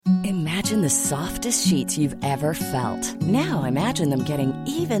Imagine the softest sheets you've ever felt. Now imagine them getting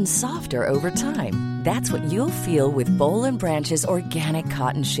even softer over time. That's what you'll feel with Boll and Branch's organic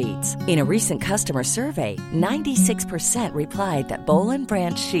cotton sheets. In a recent customer survey, 96% replied that Boll and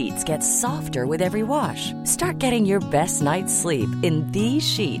Branch sheets get softer with every wash. Start getting your best night's sleep in these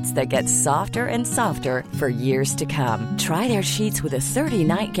sheets that get softer and softer for years to come. Try their sheets with a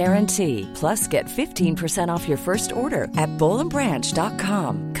 30-night guarantee. Plus, get 15% off your first order at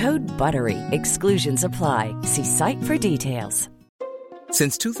bollandbranch.com. Code BUTTERY. Exclusions apply. See site for details.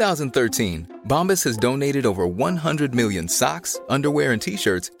 Since 2013, Bombas has donated over 100 million socks, underwear, and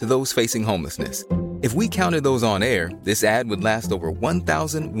T-shirts to those facing homelessness. If we counted those on air, this ad would last over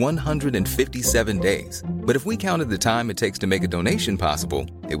 1,157 days. But if we counted the time it takes to make a donation possible,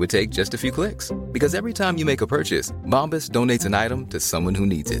 it would take just a few clicks. Because every time you make a purchase, Bombas donates an item to someone who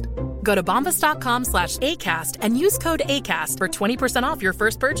needs it. Go to bombas.com/ACAST and use code ACAST for 20% off your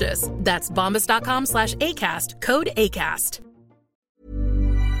first purchase. That's bombas.com/ACAST, code ACAST.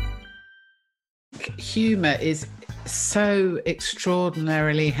 Humour is so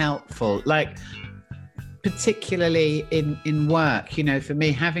extraordinarily helpful, like particularly in work. You know, for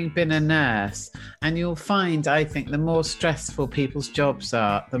me, having been a nurse, and you'll find, I think, the more stressful people's jobs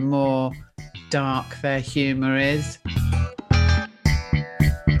are, the more dark their humour is.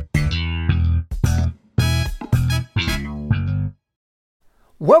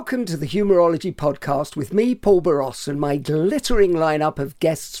 Welcome to the Humourology podcast with me, Paul Barros, and my glittering lineup of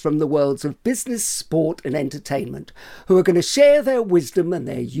guests from the worlds of business, sport and entertainment, who are going to share their wisdom and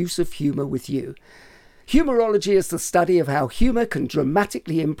their use of humour with you. Humourology is the study of how humour can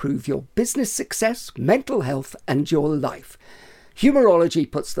dramatically improve your business success, mental health and your life. Humourology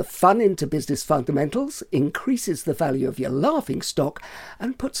puts the fun into business fundamentals, increases the value of your laughing stock,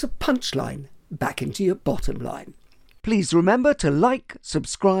 and puts a punchline back into your bottom line. Please remember to like,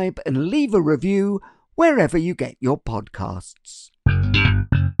 subscribe and leave a review wherever you get your podcasts.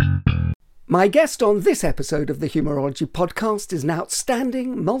 My guest on this episode of the Humourology podcast is an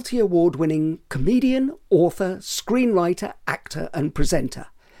outstanding multi-award-winning comedian, author, screenwriter, actor and presenter.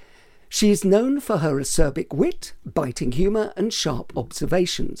 She is known for her acerbic wit, biting humour and sharp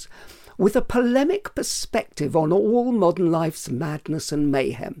observations, with a polemic perspective on all modern life's madness and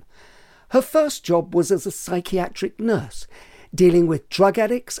mayhem. Her first job was as a psychiatric nurse, dealing with drug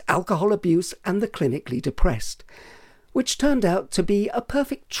addicts, alcohol abuse and the clinically depressed, which turned out to be a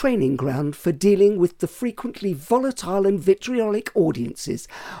perfect training ground for dealing with the frequently volatile and vitriolic audiences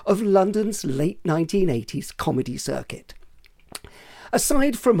of London's late 1980s comedy circuit.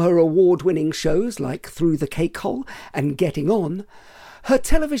 Aside from her award-winning shows like Through the Cake Hole and Getting On, her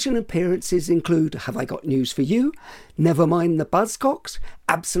television appearances include Have I Got News for You?, Never Mind the Buzzcocks,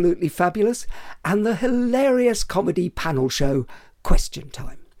 Absolutely Fabulous, and the hilarious comedy panel show Question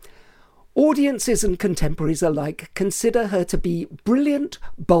Time. Audiences and contemporaries alike consider her to be brilliant,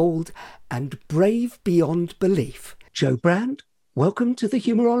 bold, and brave beyond belief. Jo Brand, welcome to the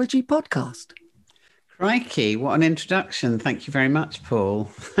Humourology podcast. Crikey, what an introduction. Thank you very much, Paul.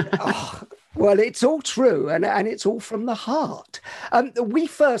 Well, it's all true, and it's all from the heart. We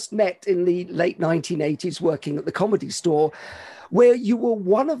first met in the late 1980s working at the Comedy Store, where you were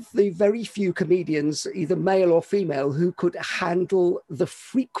one of the very few comedians, either male or female, who could handle the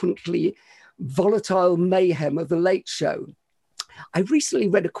frequently volatile mayhem of the Late Show. I recently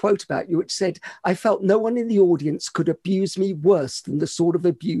read a quote about you which said, "I felt no one in the audience could abuse me worse than the sort of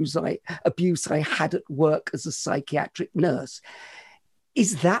abuse I had at work as a psychiatric nurse."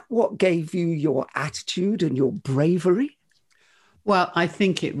 Is that what gave you your attitude and your bravery? Well, I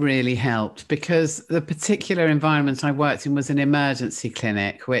think it really helped because the particular environment I worked in was an emergency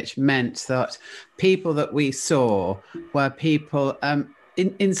clinic, which meant that people that we saw were people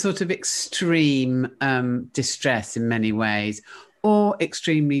in sort of extreme distress in many ways, or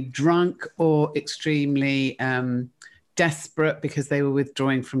extremely drunk, or extremely desperate because they were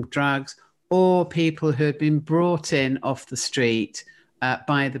withdrawing from drugs, or people who had been brought in off the street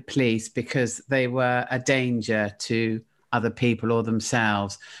by the police because they were a danger to other people or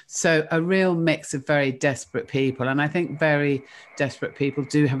themselves. So a real mix of very desperate people. And I think very desperate people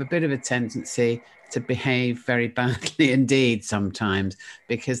do have a bit of a tendency to behave very badly indeed sometimes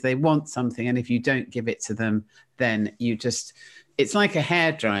because they want something. And if you don't give it to them, then it's like a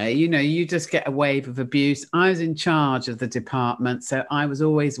hairdryer, you just get a wave of abuse. I was in charge of the department, so I was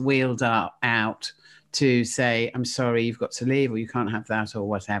always wheeled out to say, I'm sorry, you've got to leave, or you can't have that, or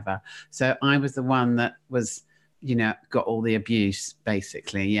whatever. So I was the one that was, got all the abuse,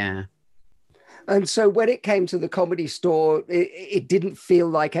 basically, yeah. And so when it came to the Comedy Store, it didn't feel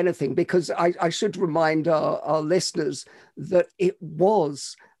like anything, because I should remind our listeners that it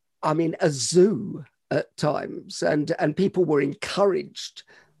was I mean, a zoo at times, and people were encouraged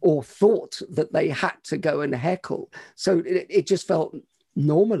or thought that they had to go and heckle. So it just felt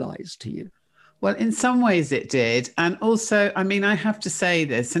normalized to you. Well, in some ways it did. And also, I mean, I have to say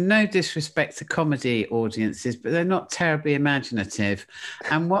this, and no disrespect to comedy audiences, but they're not terribly imaginative.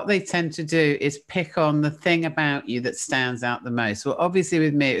 And what they tend to do is pick on the thing about you that stands out the most. Well, obviously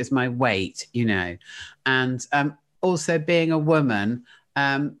with me, it was my weight, you know, and also being a woman.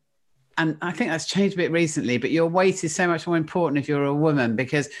 And I think that's changed a bit recently, but your weight is so much more important if you're a woman,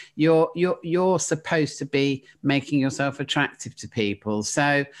 because you're supposed to be making yourself attractive to people.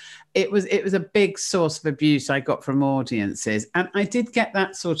 So it was a big source of abuse I got from audiences. And I did get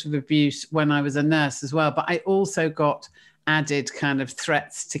that sort of abuse when I was a nurse as well. But I also got added kind of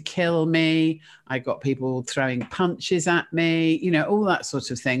threats to kill me. I got people throwing punches at me, you know, all that sort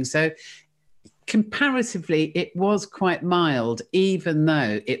of thing. So comparatively, it was quite mild, even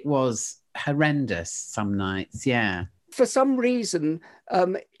though it was horrendous some nights. Yeah. For some reason,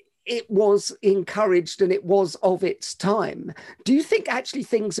 it was encouraged and it was of its time. Do you think actually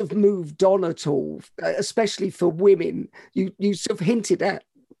things have moved on at all, especially for women? You sort of hinted at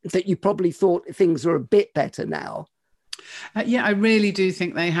that you probably thought things are a bit better now. Yeah, I really do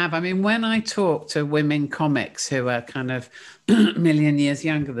think they have. I mean, when I talk to women comics who are kind of a million years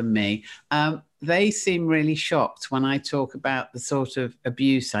younger than me, they seem really shocked when I talk about the sort of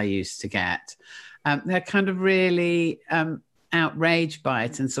abuse I used to get. They're kind of really outraged by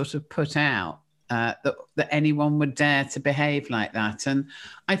it and sort of put out that anyone would dare to behave like that. And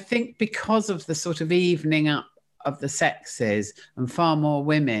I think because of the sort of evening up of the sexes and far more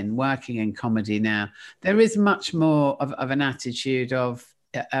women working in comedy now, there is much more of an attitude of,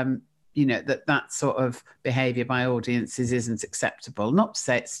 you know, that sort of behaviour by audiences isn't acceptable. Not to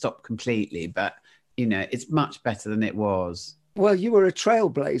say it's stopped completely, but, you know, it's much better than it was. Well, you were a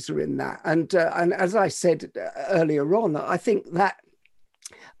trailblazer in that. And as I said earlier on, I think that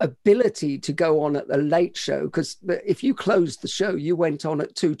ability to go on at the late show, because if you closed the show, you went on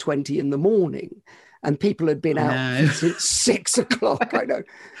at 2:20 in the morning. And people had been out since 6 o'clock. I know.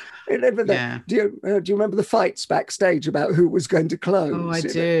 Yeah. Do you remember the fights backstage about who was going to close? Oh,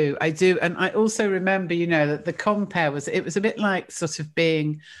 I do. And I also remember, you know, that the compare was a bit like sort of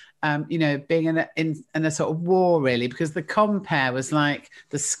being, you know, being in a sort of war, really, because the compare was like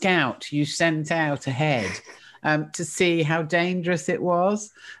the scout you sent out ahead to see how dangerous it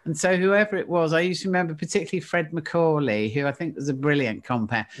was. And so whoever it was, I used to remember particularly Fred Macaulay, who I think was a brilliant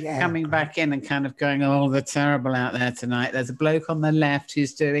compare, coming back in and kind of going, oh, they're terrible out there tonight. There's a bloke on the left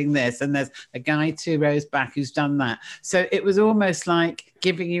who's doing this, and there's a guy 2 rows back who's done that. So it was almost like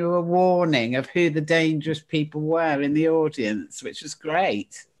giving you a warning of who the dangerous people were in the audience, which was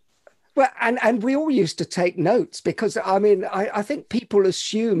great. Well, and we all used to take notes because, I mean, I think people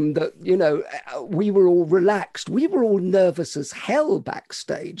assume that, you know, we were all relaxed. We were all nervous as hell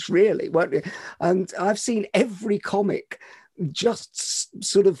backstage, really, weren't we? And I've seen every comic just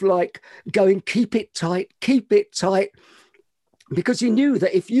sort of like going, keep it tight, because you knew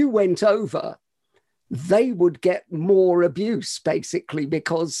that if you went over, they would get more abuse, basically,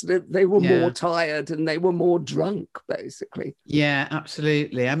 because they were more tired and they were more drunk, basically. Yeah,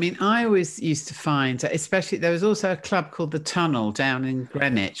 absolutely. I mean, I always used to find, especially, there was also a club called The Tunnel down in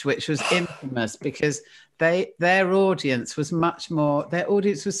Greenwich, which was infamous because their audience was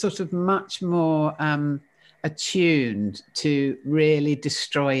sort of much more attuned to really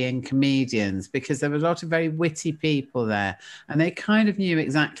destroying comedians, because there were a lot of very witty people there and they kind of knew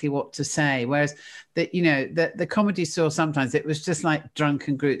exactly what to say. Whereas the comedy store, sometimes it was just like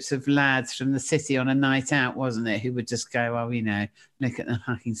drunken groups of lads from the city on a night out, wasn't it? Who would just go, oh, you know, look at the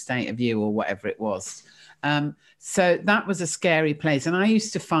fucking state of you, or whatever it was. So that was a scary place. And I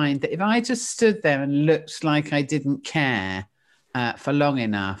used to find that if I just stood there and looked like I didn't care for long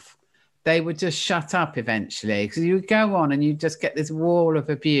enough, they would just shut up eventually, because you would go on and you just get this wall of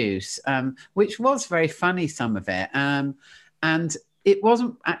abuse, which was very funny, some of it. And it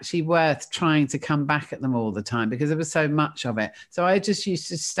wasn't actually worth trying to come back at them all the time because there was so much of it. So I just used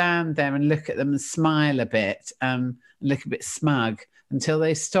to stand there and look at them and smile a bit, and look a bit smug until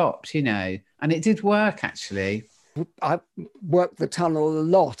they stopped, you know. And it did work, actually. I worked the tunnel a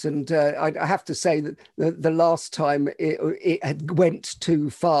lot, and I have to say that the last time it had went too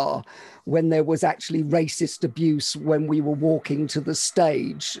far, when there was actually racist abuse when we were walking to the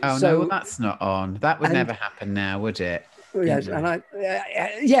stage. Oh, so, no, well, that's not on. That would never happen now, would it? Yes, and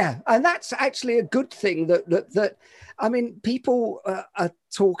and that's actually a good thing that I mean, people are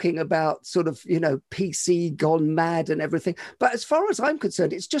talking about sort of, you know, PC gone mad and everything, but as far as I'm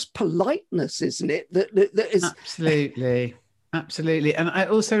concerned, it's just politeness, isn't it? That is absolutely. Absolutely. And I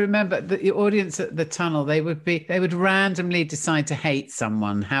also remember that the audience at the tunnel, they would randomly decide to hate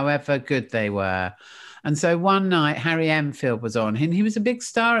someone, however good they were. And so one night, Harry Enfield was on, and he was a big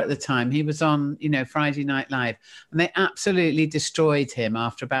star at the time. He was on, Friday Night Live, and they absolutely destroyed him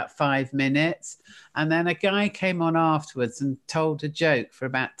after about 5 minutes. And then a guy came on afterwards and told a joke for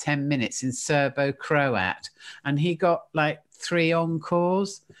about 10 minutes in Serbo-Croat, and he got like 3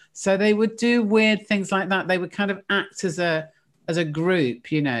 encores. So they would do weird things like that. They would kind of act as a group,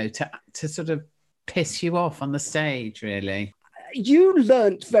 to sort of piss you off on the stage, really. You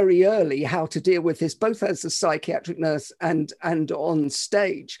learnt very early how to deal with this, both as a psychiatric nurse and on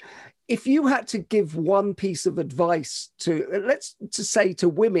stage. If you had to give one piece of advice to say to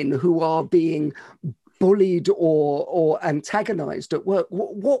women who are being bullied or antagonized at work,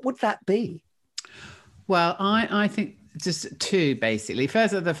 what would that be? Well, I think just 2, basically.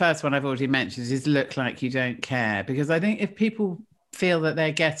 The first one I've already mentioned is look like you don't care, because I think if people feel that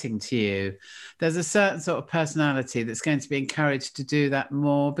they're getting to you, there's a certain sort of personality that's going to be encouraged to do that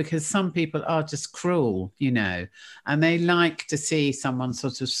more, because some people are just cruel, and they like to see someone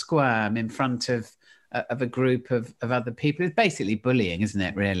sort of squirm in front of a group of other people. It's basically bullying, isn't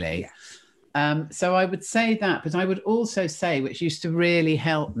it, really? Yeah. So I would say that, but I would also say, which used to really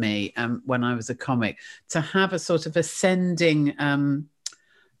help me when I was a comic, to have a sort of ascending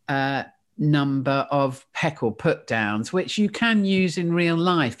number of heckle put downs, which you can use in real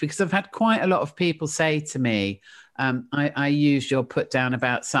life, because I've had quite a lot of people say to me, I used your put down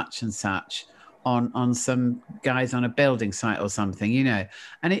about such and such on some guys on a building site or something,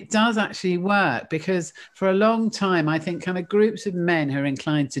 and it does actually work, because for a long time I think kind of groups of men who are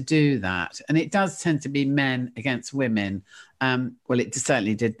inclined to do that, and it does tend to be men against women, well, it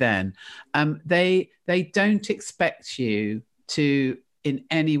certainly did then, they don't expect you to in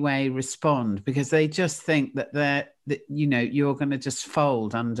any way respond, because they just think that you're going to just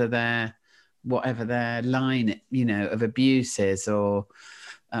fold under their whatever their line of abuses or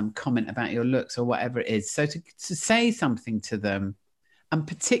comment about your looks or whatever it is. So to say something to them, and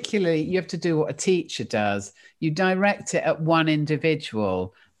particularly you have to do what a teacher does, you direct it at one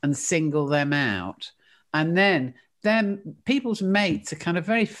individual and single them out, and then people's mates are kind of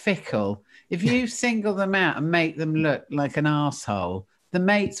very fickle. If you single them out and make them look like an arsehole, the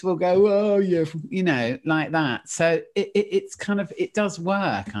mates will go, oh, yeah, like that. So it's kind of, it does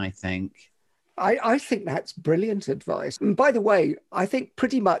work, I think. I think that's brilliant advice. And by the way, I think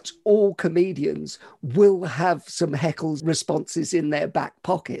pretty much all comedians will have some heckle responses in their back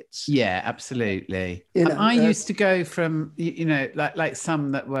pockets. Yeah, absolutely. I used to go from, like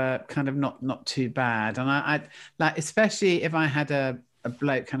some that were kind of not too bad. And I like, especially if I had a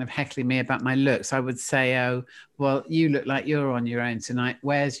bloke kind of heckling me about my looks, I would say, oh, well, you look like you're on your own tonight.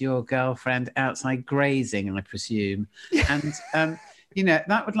 Where's your girlfriend? Outside grazing, I presume. And,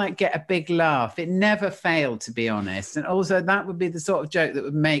 that would like get a big laugh. It never failed, to be honest. And also that would be the sort of joke that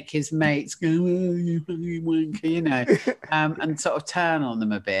would make his mates go, oh, you wanker, and sort of turn on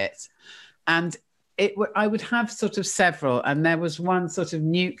them a bit. And I would have sort of several. And there was one sort of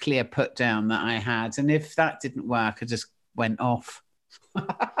nuclear put down that I had. And if that didn't work, I just went off.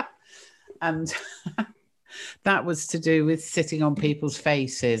 And that was to do with sitting on people's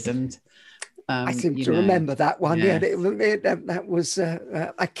faces. And I seem to remember that one. Yeah, that was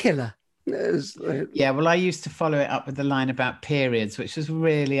a killer. Yeah, well, I used to follow it up with the line about periods, which was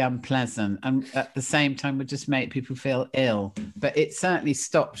really unpleasant, and at the same time would just make people feel ill. But it certainly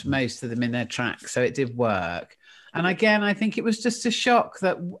stopped most of them in their tracks, so it did work. And again, I think it was just a shock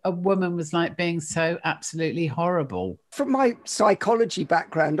that a woman was like being so absolutely horrible. From my psychology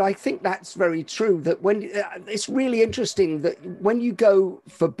background, I think that's very true, that when it's really interesting that when you go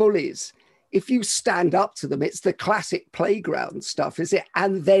for bullies, if you stand up to them, it's the classic playground stuff, is it?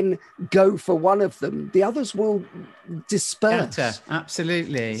 And then go for one of them, the others will disperse.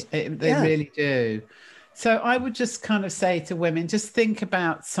 Absolutely. They really do. So I would just kind of say to women, just think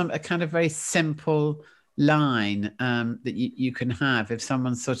about a kind of very simple line that you can have if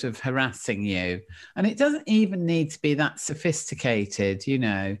someone's sort of harassing you. And it doesn't even need to be that sophisticated,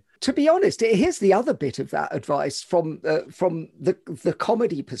 To be honest, here's the other bit of that advice from the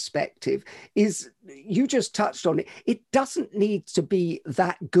comedy perspective, is you just touched on it. It doesn't need to be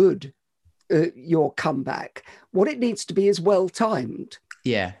that good, your comeback. What it needs to be is well-timed.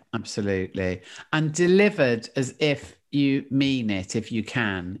 Yeah, absolutely. And delivered as if you mean it, if you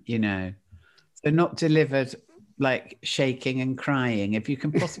can, So not delivered like shaking and crying. If you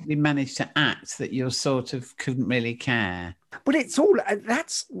can possibly manage to act that you sort of couldn't really care. But it's all,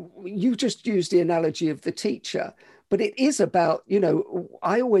 you just used the analogy of the teacher, but it is about,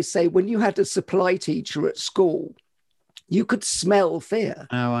 I always say when you had a supply teacher at school, You could smell fear.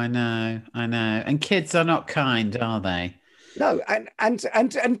 Oh, I know. And kids are not kind, are they? No,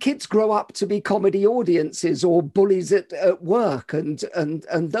 and kids grow up to be comedy audiences or bullies at work and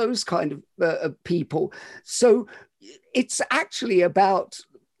those kind of people. So it's actually about,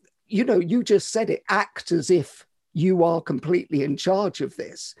 you just said it, act as if you are completely in charge of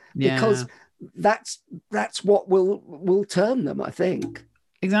this, because that's what will turn them, I think.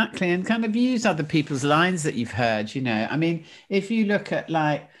 Exactly. And kind of use other people's lines that you've heard, I mean, if you look at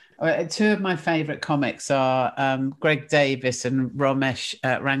two of my favorite comics are Greg Davis and Ramesh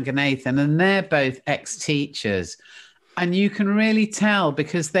Ranganathan, and they're both ex-teachers. And you can really tell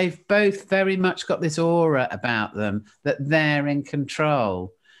because they've both very much got this aura about them that they're in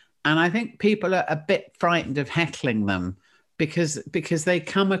control. And I think people are a bit frightened of heckling them because they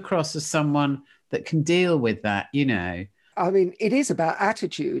come across as someone that can deal with that, I mean, it is about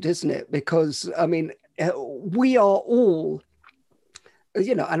attitude, isn't it? Because, I mean, we are all,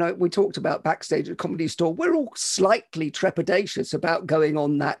 and we talked about backstage at Comedy Store, we're all slightly trepidatious about going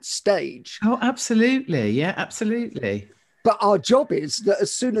on that stage. Oh, absolutely. Yeah, absolutely. But our job is that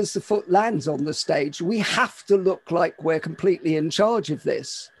as soon as the foot lands on the stage, we have to look like we're completely in charge of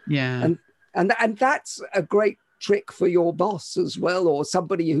this. Yeah. And that's a great trick for your boss as well, or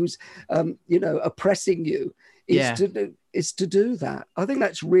somebody who's, oppressing you, is to do that. I think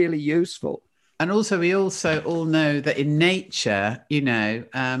that's really useful. And also, we also all know that in nature,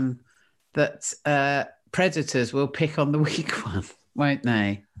 that predators will pick on the weak one, won't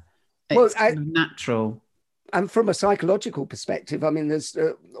they? It's kind of natural. And from a psychological perspective, I mean, there's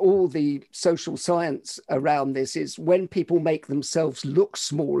all the social science around this is when people make themselves look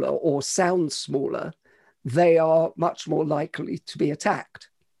smaller or sound smaller, they are much more likely to be attacked.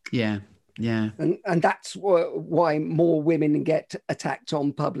 Yeah. Yeah. And that's why more women get attacked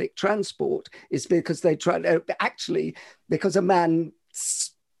on public transport, is because they try actually, because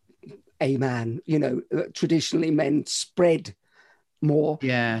traditionally men spread more.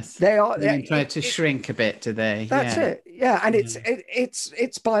 Yes. They are. They try to shrink a bit, do they? That's it. Yeah. And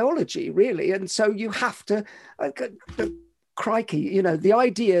it's biology, really. And so you have to, crikey, the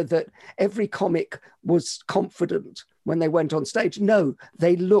idea that every comic was confident when they went on stage. No,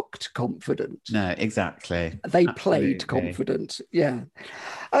 they looked confident. No, exactly. They played confident. Yeah.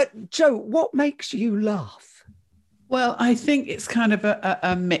 Joe, what makes you laugh? Well, I think it's kind of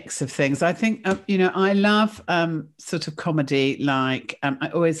a mix of things. I think, I love sort of comedy, like I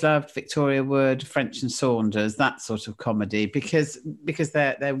always loved Victoria Wood, French and Saunders, that sort of comedy, because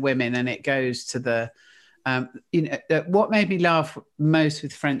they're women, and it goes to the, what made me laugh most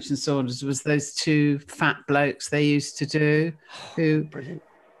with French and Saunders was those two fat blokes they used to do, who, Brilliant.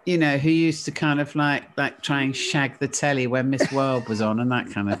 Who used to kind of like try and shag the telly when Miss World was on and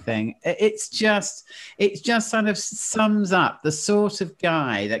that kind of thing. It just kind of sums up the sort of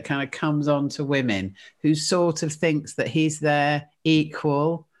guy that kind of comes on to women who sort of thinks that he's their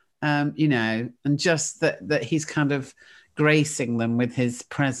equal, and just that he's kind of gracing them with his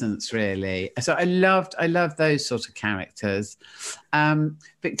presence, really. So I loved those sort of characters.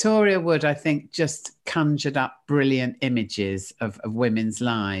 Victoria Wood, I think, just conjured up brilliant images of women's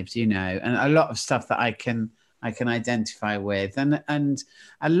lives, and a lot of stuff that I can identify with, and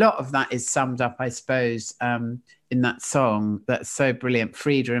a lot of that is summed up, I suppose, in that song that's so brilliant,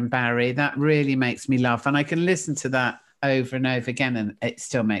 Frida and Barry. That really makes me laugh, and I can listen to that over and over again, and it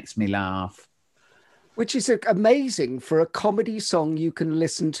still makes me laugh. Which is amazing for a comedy song you can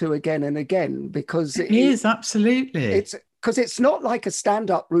listen to again and again, because it is, absolutely. It's because it's not like a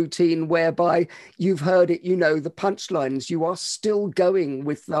stand-up routine whereby you've heard it, the punchlines, you are still going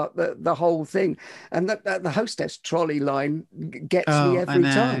with the whole thing. And the hostess trolley line gets me every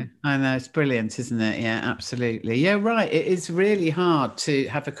time. I know, it's brilliant, isn't it? Yeah, absolutely. Yeah, right. It is really hard to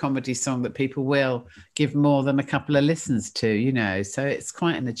have a comedy song that people will give more than a couple of listens to, so it's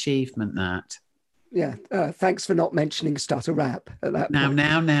quite an achievement, that. Yeah, thanks for not mentioning stutter rap at that point.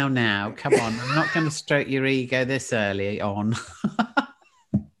 Now. Come on, I'm not going to stroke your ego this early on.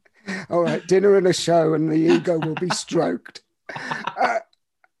 All right, dinner and a show and the ego will be stroked.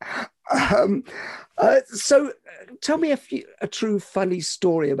 So tell me a true funny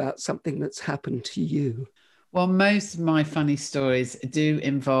story about something that's happened to you. Well, most of my funny stories do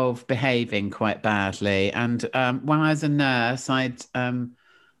involve behaving quite badly. And when I was a nurse,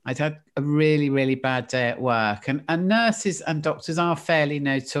 I'd had a really, really bad day at work. And nurses and doctors are fairly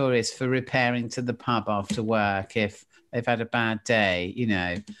notorious for repairing to the pub after work if they've had a bad day,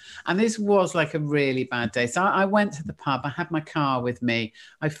 And this was like a really bad day. So I went to the pub. I had my car with me.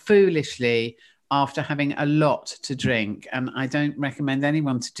 I foolishly, after having a lot to drink, and I don't recommend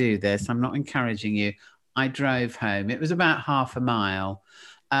anyone to do this, I'm not encouraging you, I drove home. It was about half a mile.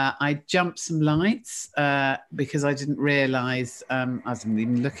 I jumped some lights because I didn't realise, I didn't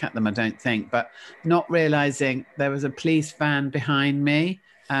even look at them, I don't think, but not realising there was a police van behind me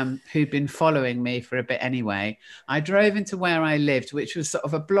who'd been following me for a bit anyway. I drove into where I lived, which was sort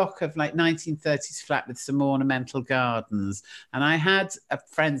of a block of like 1930s flat with some ornamental gardens. And I had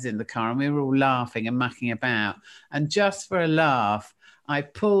friends in the car and we were all laughing and mucking about. And just for a laugh, I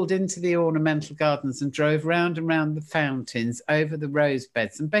pulled into the ornamental gardens and drove round and round the fountains, over the rose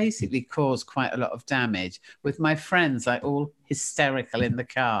beds, and basically caused quite a lot of damage with my friends, like all hysterical in the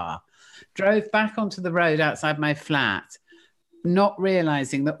car. Drove back onto the road outside my flat, not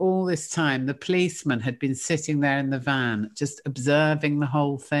realising that all this time the policeman had been sitting there in the van, just observing the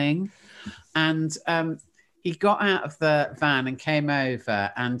whole thing. And he got out of the van and came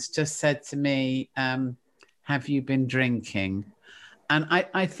over and just said to me, have you been drinking? And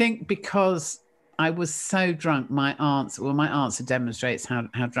I think because I was so drunk, my answer demonstrates how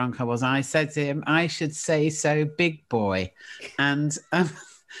drunk I was. I said to him, I should say so, big boy. And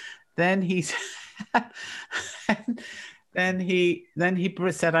then he then he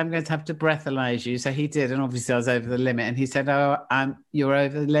said, I'm going to have to breathalyze you. So he did. And obviously I was over the limit. And he said, you're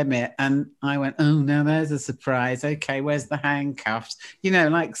over the limit. And I went, oh, no, there's a surprise. Okay, where's the handcuffs? You know,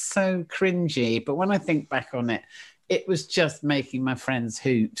 like so cringy. But when I think back on it, it was just making my friends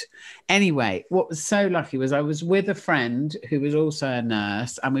hoot. Anyway, what was so lucky was I was with a friend who was also a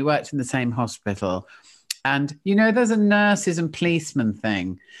nurse and we worked in the same hospital. And, you know, there's a nurses and policemen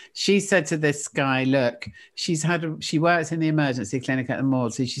thing. She said to this guy, look, she works in the emergency clinic at the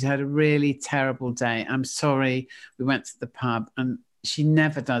morgue. So she's had a really terrible day. I'm sorry. We went to the pub and she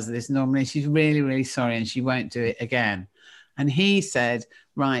never does this normally. She's really, really sorry and she won't do it again. And he said,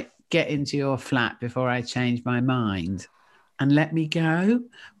 right, get into your flat before I change my mind and let me go,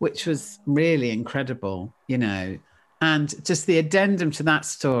 which was really incredible, you know. And just the addendum to that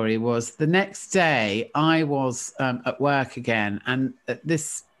story was the next day I was at work again and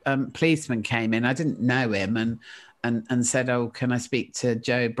this policeman came in. I didn't know him and said, oh, can I speak to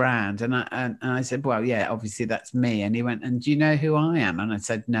Joe Brand? And I said, well, yeah, obviously that's me. And he went, and do you know who I am? And I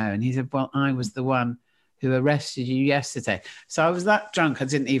said, no. And he said, well, I was the one who arrested you yesterday. So I was that drunk, I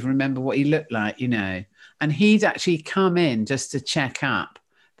didn't even remember what he looked like, you know. And he'd actually come in just to check up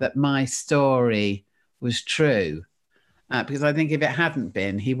that my story was true. Because I think if it hadn't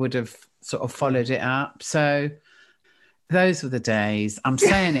been, he would have sort of followed it up. So those were the days. I'm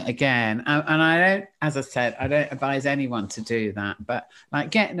saying it again. And I don't, as I said, I don't advise anyone to do that. But like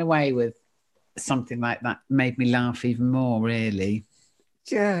getting away with something like that made me laugh even more, really.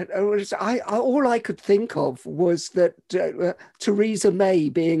 Yeah, all I could think of was that Theresa May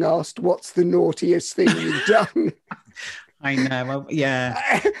being asked, what's the naughtiest thing you've done? I know, well,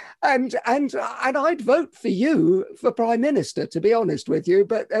 yeah. And I'd vote for you for Prime Minister, to be honest with you,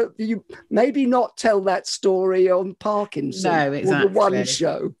 but you maybe not tell that story on Parkinson. No, exactly. Or the One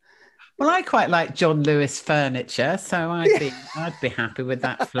Show. Well, I quite like John Lewis furniture, so I'd be happy with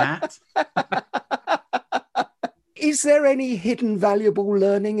that flat. Is there any hidden valuable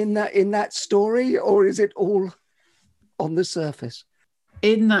learning in that story, or is it all on the surface?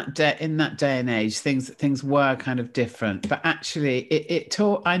 In that day and age, things were kind of different. But actually, it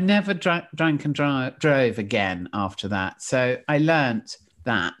taught. I never drank and drove again after that. So I learnt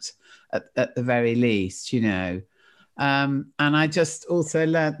that at the very least, you know. And I just also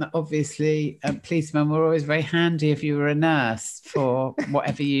learnt that obviously policemen were always very handy if you were a nurse for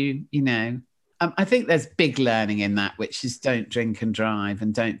whatever you know. I think there's big learning in that, which is don't drink and drive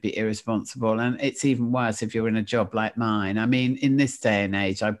and don't be irresponsible. And it's even worse if you're in a job like mine. I mean, in this day and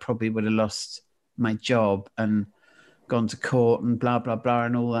age, I probably would have lost my job and gone to court and blah, blah, blah,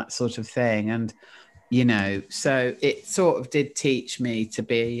 and all that sort of thing. And, you know, so it sort of did teach me to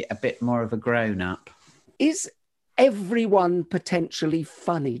be a bit more of a grown up. Is everyone potentially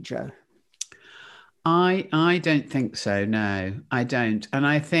funny, Joe? I don't think so. No, I don't. And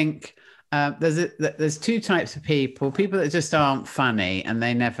I think... there's two types of people that just aren't funny and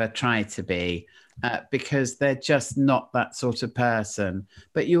they never try to be because they're just not that sort of person.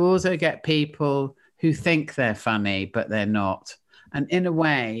 But you also get people who think they're funny, but they're not. And in a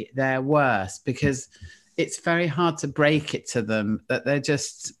way, they're worse because it's very hard to break it to them that they're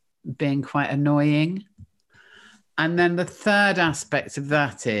just being quite annoying. And then the third aspect of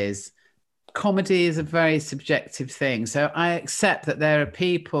that is comedy is a very subjective thing. So I accept that there are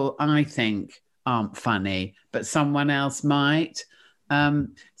people I think aren't funny, but someone else might.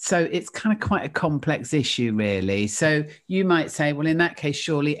 So it's kind of quite a complex issue, really. So you might say, well, in that case,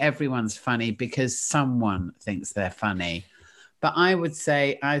 surely everyone's funny because someone thinks they're funny. But I would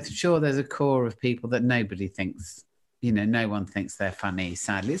say, I'm sure there's a core of people that nobody thinks, no one thinks they're funny,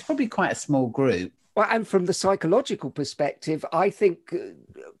 sadly. It's probably quite a small group. Well, and from the psychological perspective, I think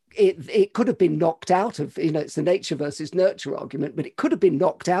it could have been knocked out of, it's the nature versus nurture argument, but it could have been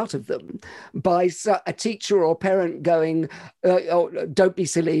knocked out of them by a teacher or parent going, oh, don't be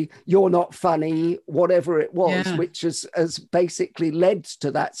silly, you're not funny, whatever it was, which has basically led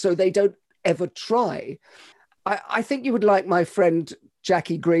to that. So they don't ever try. I think you would like my friend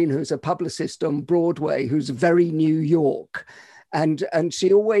Jackie Green, who's a publicist on Broadway, who's very New York. And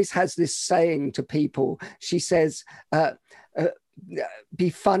she always has this saying to people. She says,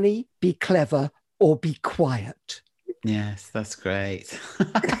 be funny, be clever, or be quiet. Yes, that's great.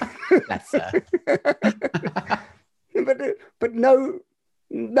 That's her. but no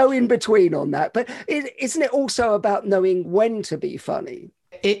in between on that. But isn't it also about knowing when to be funny?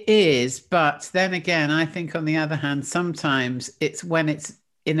 It is, but then again, I think on the other hand, sometimes it's when it's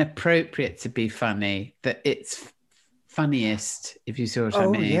inappropriate to be funny that it's funniest, if you see what I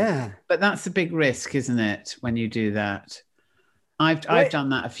mean. Yeah. But that's a big risk, isn't it, when you do that? I've done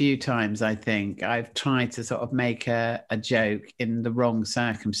that a few times, I think. I've tried to sort of make a joke in the wrong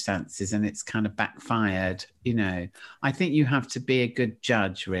circumstances and it's kind of backfired, I think you have to be a good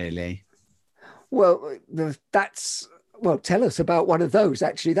judge, really. Well, tell us about one of those,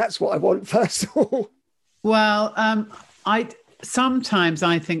 actually. That's what I want first of all. Well, sometimes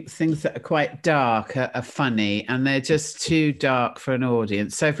I think things that are quite dark are funny and they're just too dark for an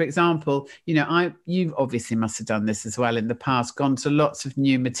audience. So, for example, you obviously must have done this as well in the past, gone to lots of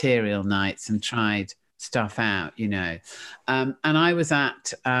new material nights and tried stuff out, And I was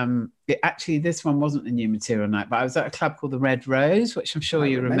at, actually, this one wasn't a new material night, but I was at a club called the Red Rose, which I'm sure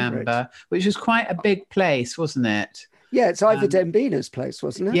you remember, which was quite a big place, wasn't it? Yeah, it's Ivor Dembina's place,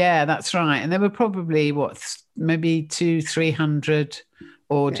 wasn't it? Yeah, that's right. And there were probably, maybe 200-300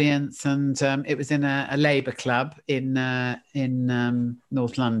 audience. Yeah. And it was in a Labour club in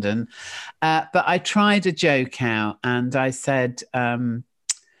North London. But I tried a joke out and I said, very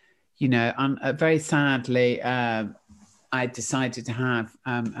sadly, I decided to have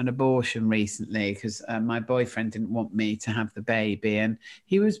an abortion recently because my boyfriend didn't want me to have the baby, and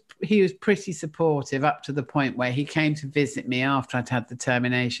he was pretty supportive up to the point where he came to visit me after I'd had the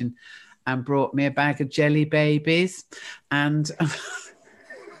termination and brought me a bag of jelly babies, and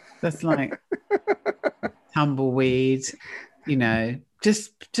that's like tumbleweed,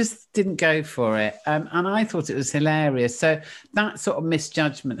 just didn't go for it, and I thought it was hilarious. So that sort of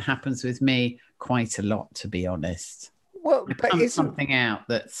misjudgment happens with me quite a lot, to be honest. Well, but isn't something out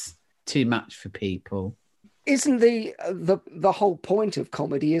that's too much for people? Isn't the whole point of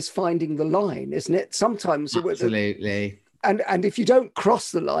comedy is finding the line, isn't it? Sometimes absolutely. And if you don't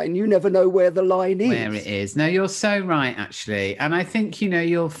cross the line, you never know where the line is. Where it is. No, you're so right, actually. And I think,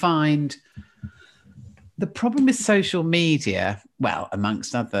 you'll find the problem with social media, well,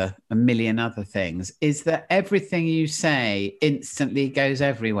 amongst a million other things, is that everything you say instantly goes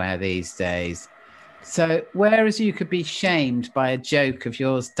everywhere these days. So whereas you could be shamed by a joke of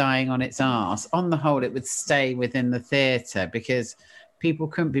yours dying on its arse, on the whole, it would stay within the theatre because people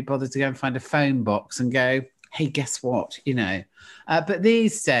couldn't be bothered to go and find a phone box and go, hey, guess what? But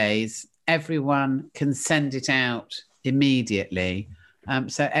these days, everyone can send it out immediately.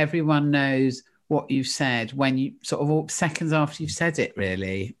 So everyone knows what you said when you sort of seconds after you've said it,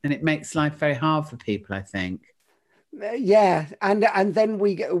 really. And it makes life very hard for people, I think. Yeah, and then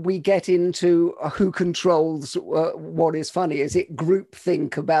we get into who controls what is funny. Is it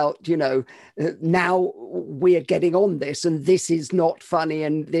groupthink about, now we're getting on this and this is not funny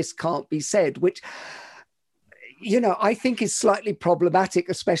and this can't be said, which, I think is slightly problematic,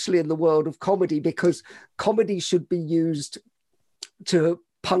 especially in the world of comedy, because comedy should be used to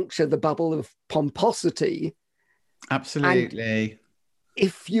puncture the bubble of pomposity. Absolutely. And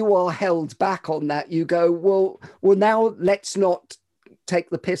if you are held back on that, you go, well, now let's not take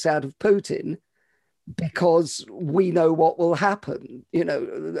the piss out of Putin because we know what will happen.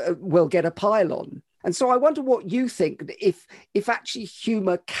 We'll get a pile-on. And so I wonder what you think, if actually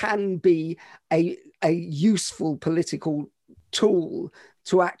humour can be a useful political tool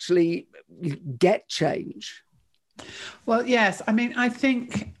to actually get change. Well, yes. I mean, I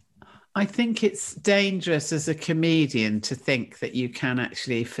think it's dangerous as a comedian to think that you can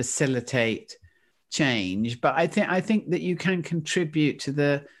actually facilitate change, but I think that you can contribute to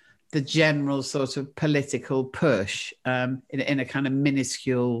the general sort of political push in a kind of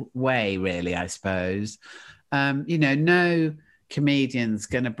minuscule way, really, I suppose. No comedian's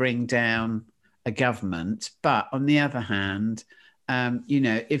going to bring down a government, but on the other hand,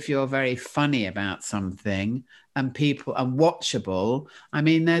 if you're very funny about something, and people and watchable. I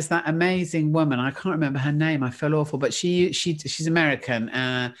mean, there's that amazing woman. I can't remember her name. I feel awful, but she's American,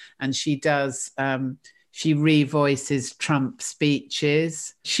 and she does. She revoices Trump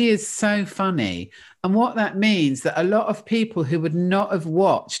speeches. She is so funny, and what that means that a lot of people who would not have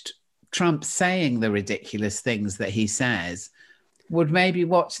watched Trump saying the ridiculous things that he says would maybe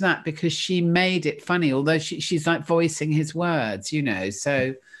watch that because she made it funny. Although she's like voicing his words, you know.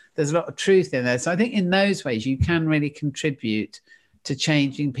 So there's a lot of truth in there. So I think in those ways you can really contribute to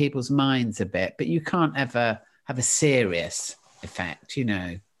changing people's minds a bit, but you can't ever have a serious effect, you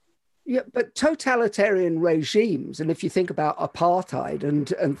know. Yeah, but totalitarian regimes, and if you think about apartheid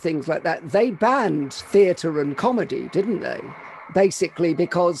and things like that, they banned theatre and comedy, didn't they? Basically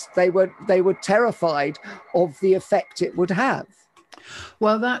because they were terrified of the effect it would have.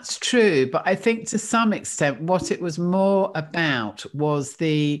 Well, that's true, but I think to some extent what it was more about was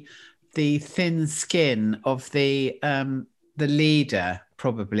the thin skin of the leader,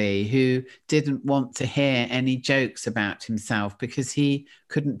 probably, who didn't want to hear any jokes about himself because he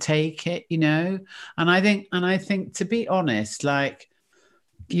couldn't take it, you know. And I think to be honest, like,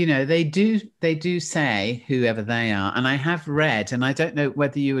 you know, they do say, whoever they are, and I have read, and I don't know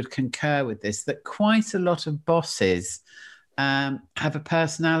whether you would concur with this, that quite a lot of bosses have a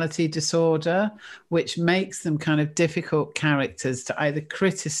personality disorder, which makes them kind of difficult characters to either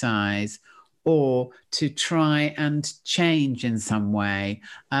criticize or to try and change in some way.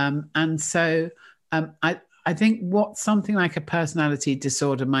 I think what something like a personality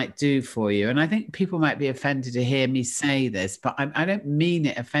disorder might do for you, and I think people might be offended to hear me say this, but I don't mean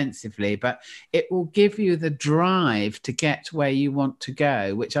it offensively, but it will give you the drive to get where you want to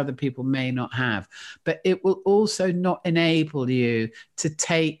go, which other people may not have. But it will also not enable you to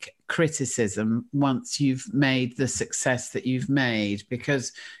take criticism once you've made the success that you've made,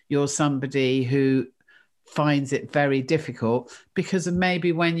 because you're somebody who finds it very difficult because of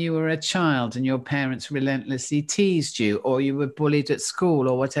maybe when you were a child and your parents relentlessly teased you, or you were bullied at school,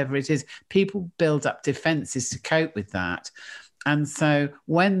 or whatever it is. People build up defenses to cope with that. And so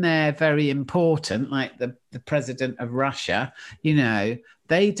when they're very important, like the president of Russia, you know,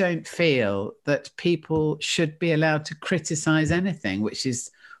 they don't feel that people should be allowed to criticize anything, which is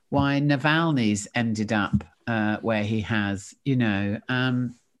why Navalny's ended up where he has, you know.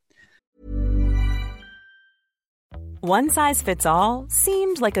 One size fits all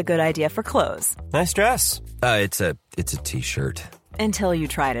seemed like a good idea for clothes. Nice dress. It's a t-shirt. Until you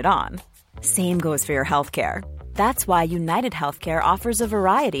tried it on. Same goes for your healthcare. That's why United Healthcare offers a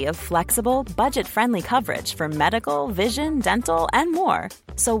variety of flexible, budget-friendly coverage for medical, vision, dental, and more.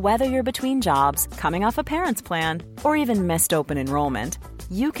 So whether you're between jobs, coming off a parent's plan, or even missed open enrollment,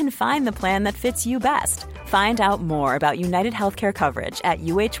 you can find the plan that fits you best. Find out more about United Healthcare coverage at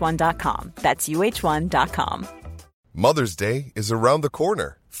uh1.com. That's uh1.com. Mother's Day is around the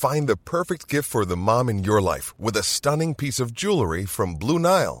corner. Find the perfect gift for the mom in your life with a stunning piece of jewelry from Blue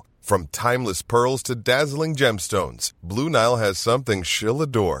Nile. From timeless pearls to dazzling gemstones, Blue Nile has something she'll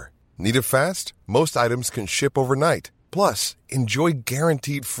adore. Need it fast? Most items can ship overnight. Plus, enjoy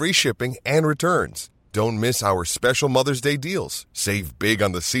guaranteed free shipping and returns. Don't miss our special Mother's Day deals. Save big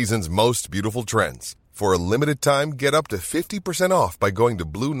on the season's most beautiful trends. For a limited time, get up to 50% off by going to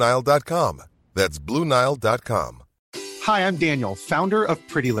BlueNile.com. That's BlueNile.com. Hi, I'm Daniel, founder of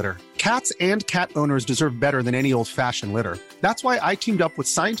Pretty Litter. Cats and cat owners deserve better than any old-fashioned litter. That's why I teamed up with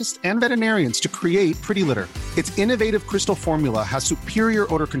scientists and veterinarians to create Pretty Litter. Its innovative crystal formula has superior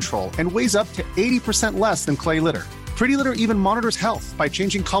odor control and weighs up to 80% less than clay litter. Pretty Litter even monitors health by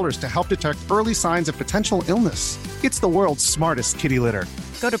changing colors to help detect early signs of potential illness. It's the world's smartest kitty litter.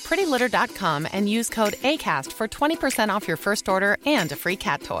 Go to prettylitter.com and use code ACAST for 20% off your first order and a free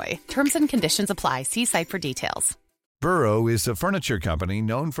cat toy. Terms and conditions apply. See site for details. Burrow is a furniture company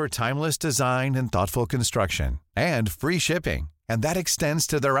known for timeless design and thoughtful construction, and free shipping, and that extends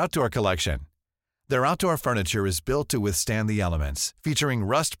to their outdoor collection. Their outdoor furniture is built to withstand the elements, featuring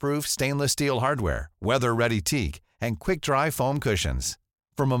rust-proof stainless steel hardware, weather-ready teak, and quick-dry foam cushions.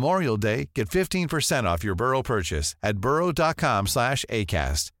 For Memorial Day, get 15% off your Burrow purchase at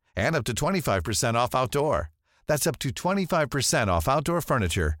burrow.com/ACAST, and up to 25% off outdoor. That's up to 25% off outdoor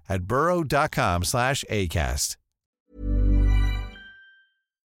furniture at burrow.com/ACAST.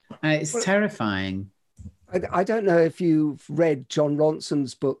 It's terrifying. I don't know if you've read John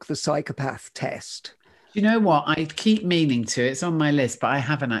Ronson's book, The Psychopath Test, You know what? I keep meaning to. It's on my list, but I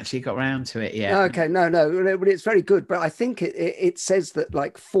haven't actually got round to it yet. Okay, no, but it's very good. But I think it says that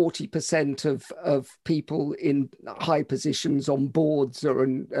like 40% of people in high positions on boards or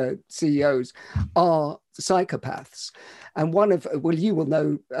CEOs are psychopaths. And you will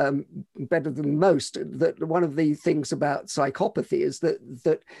know better than most that one of the things about psychopathy is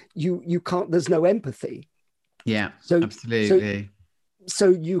that you can't. There's no empathy. Yeah, absolutely. So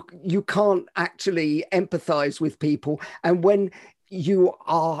you can't actually empathize with people, and when you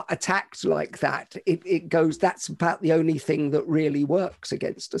are attacked like that, it goes, that's about the only thing that really works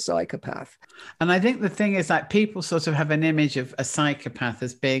against a psychopath. And I think the thing is, like, people sort of have an image of a psychopath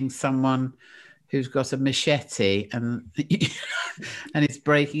as being someone who's got a machete and and it's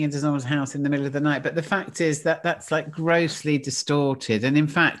breaking into someone's house in the middle of the night. But the fact is that that's like grossly distorted. And in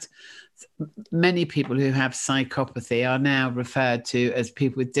fact, many people who have psychopathy are now referred to as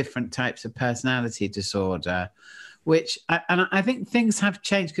people with different types of personality disorder, and I think things have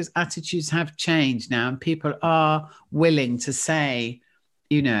changed because attitudes have changed now, and people are willing to say,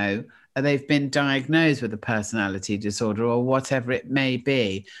 they've been diagnosed with a personality disorder or whatever it may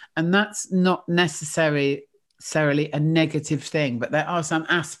be. And that's not necessarily a negative thing, but there are some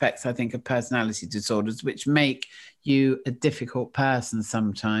aspects, I think, of personality disorders which make you a difficult person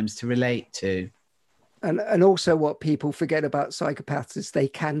sometimes to relate to. And also what people forget about psychopaths is they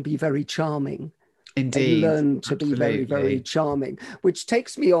can be very charming. Indeed. They learn to be very, very charming, which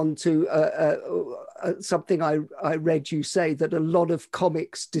takes me on to something I read you say, that a lot of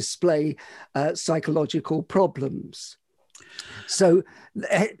comics display psychological problems. So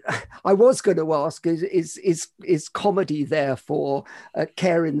I was going to ask, is comedy therefore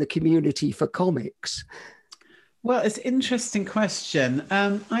care in the community for comics? Well, it's an interesting question.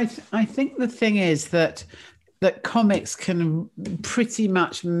 I think the thing is that comics can pretty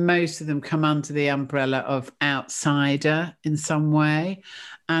much, most of them come under the umbrella of outsider in some way.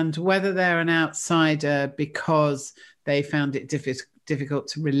 And whether they're an outsider because they found it difficult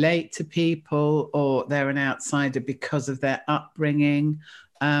to relate to people, or they're an outsider because of their upbringing.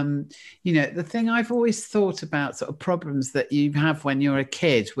 The thing I've always thought about, sort of problems that you have when you're a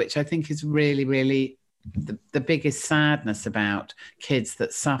kid, which I think is really, really the biggest sadness about kids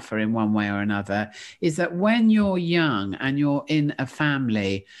that suffer in one way or another, is that when you're young and you're in a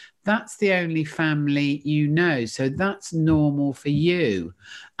family, that's the only family you know. So that's normal for you.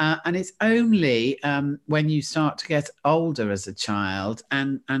 And it's only when you start to get older as a child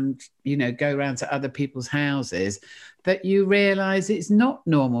and go around to other people's houses that you realize it's not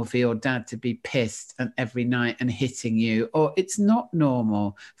normal for your dad to be pissed every night and hitting you, or it's not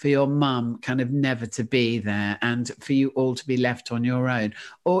normal for your mum kind of never to be there and for you all to be left on your own,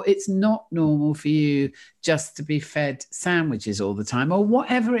 or it's not normal for you just to be fed sandwiches all the time, or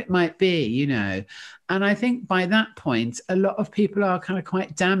whatever it might be, And I think by that point, a lot of people are kind of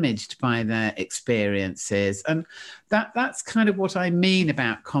quite damaged by their experiences. And that's kind of what I mean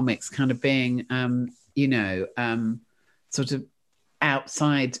about comics kind of being, sort of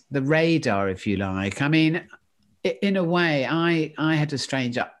outside the radar, if you like. I mean, in a way, I had a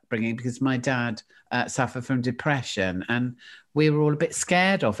strange upbringing because my dad suffered from depression, and we were all a bit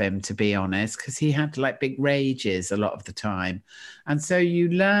scared of him, to be honest, because he had like big rages a lot of the time. And so you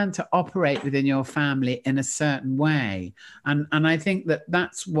learn to operate within your family in a certain way. And I think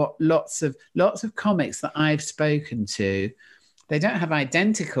that's what lots of comics that I've spoken to, they don't have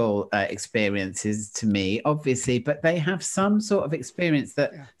identical experiences to me, obviously, but they have some sort of experience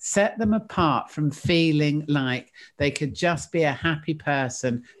that set them apart from feeling like they could just be a happy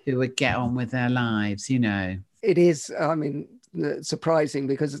person who would get on with their lives, It is, surprising,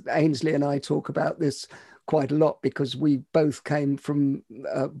 because Ainsley and I talk about this quite a lot, because we both came from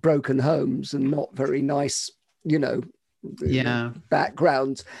broken homes and not very nice,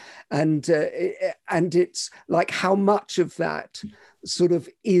 backgrounds, and it's like how much of that sort of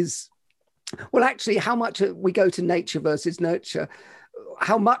is, well, actually, how much we go to nature versus nurture,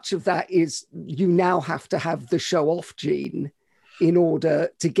 how much of that is you now have to have the show off gene in order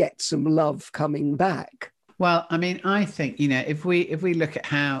to get some love coming back. Well, I mean, I think, if we look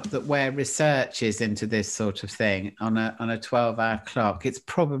at where research is into this sort of thing on a 12-hour clock, it's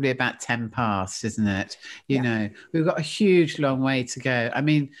probably about 10 past, isn't it? We've got a huge long way to go. I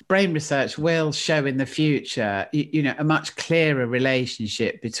mean, brain research will show in the future, a much clearer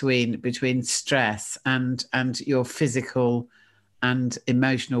relationship between stress and your physical and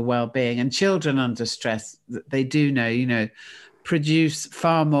emotional well-being. And children under stress, they do know, produce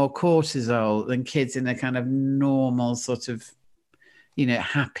far more cortisol than kids in a kind of normal sort of,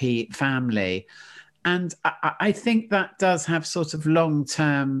 happy family. And I think that does have sort of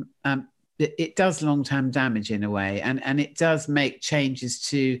long-term it does long-term damage in a way, and it does make changes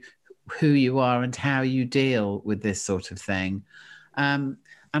to who you are and how you deal with this sort of thing. And,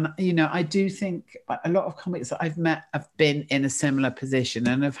 I do think a lot of comics that I've met have been in a similar position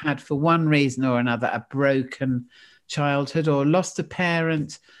and have had, for one reason or another, a broken childhood or lost a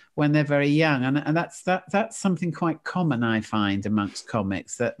parent when they're very young. And that's something quite common, I find, amongst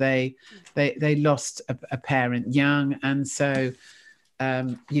comics, that they lost a parent young. And so,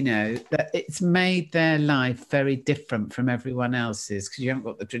 that it's made their life very different from everyone else's, because you haven't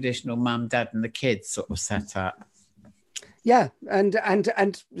got the traditional mum, dad and the kids sort of set up. Yeah,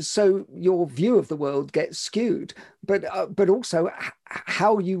 and so your view of the world gets skewed, but also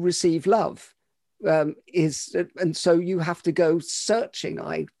how you receive love is, and so you have to go searching,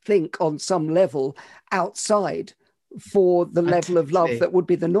 I think, on some level outside for the level of love that would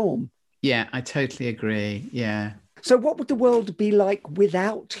be the norm. Yeah, I totally agree. Yeah. So what would the world be like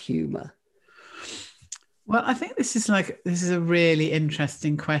without humour? Well, I think this is a really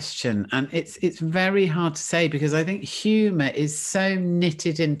interesting question, and it's very hard to say, because I think humour is so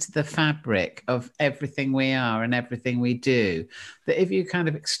knitted into the fabric of everything we are and everything we do, that if you kind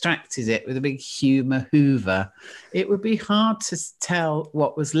of extracted it with a big humour hoover, it would be hard to tell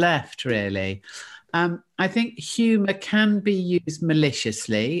what was left, really. I think humour can be used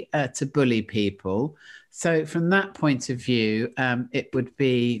maliciously to bully people. So from that point of view, it would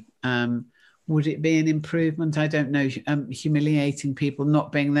be... would it be an improvement? I don't know. Humiliating people,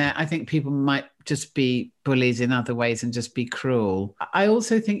 not being there. I think people might just be bullies in other ways and just be cruel. I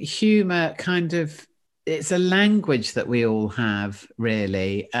also think humour it's a language that we all have,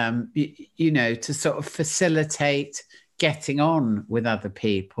 really, to sort of facilitate getting on with other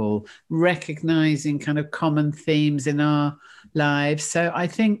people, recognising kind of common themes in our lives. So I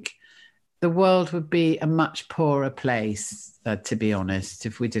think the world would be a much poorer place, to be honest,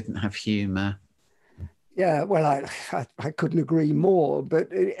 if we didn't have humour. Yeah, well, I couldn't agree more. But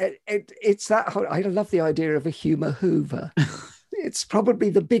it's that whole, I love the idea of a humour hoover. It's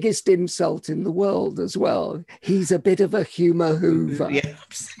probably the biggest insult in the world as well. He's a bit of a humour hoover. Yeah,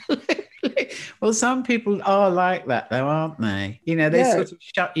 absolutely. Well, some people are like that, though, aren't they? They sort of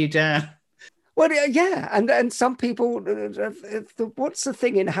shut you down. Well, yeah, and some people, what's the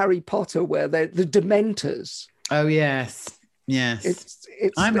thing in Harry Potter where they're the Dementors? Oh, yes. It's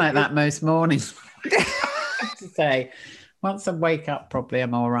I'm like that most mornings. I have to say, once I wake up properly,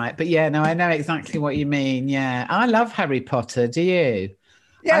 I'm all right. But yeah, no, I know exactly what you mean. Yeah, I love Harry Potter. Do you?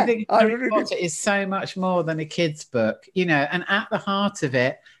 Yeah, I think Harry Potter is so much more than a kid's book, and at the heart of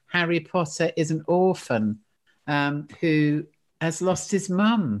it, Harry Potter is an orphan who has lost his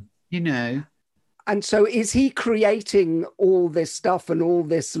mum, And so is he creating all this stuff and all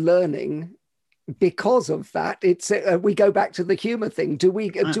this learning because of that? It's we go back to the humour thing. Do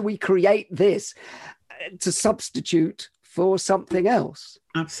we create this to substitute for something else?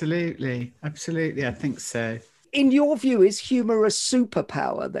 Absolutely. I think so. In your view, is humour a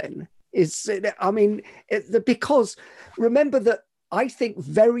superpower then? Because remember that I think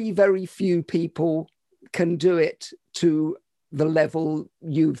very, very few people can do it to the level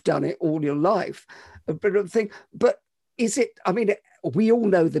you've done it all your life. But is it, we all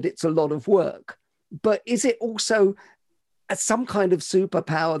know that it's a lot of work, but is it also some kind of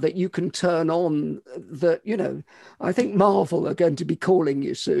superpower that you can turn on that, I think Marvel are going to be calling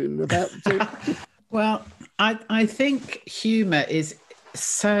you soon about. Well, I think humour is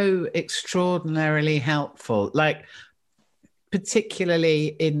so extraordinarily helpful, like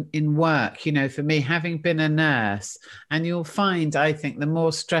particularly in work, for me, having been a nurse, and you'll find, I think, the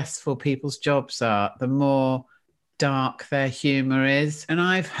more stressful people's jobs are, the more dark their humour is. And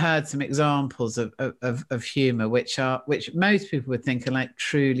I've heard some examples of humour which most people would think are like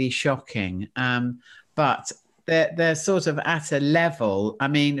truly shocking, but they're sort of at a level.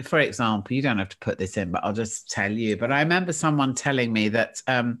 For example, you don't have to put this in, but I'll just tell you. But I remember someone telling me that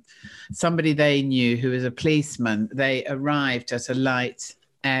somebody they knew who was a policeman, they arrived at a light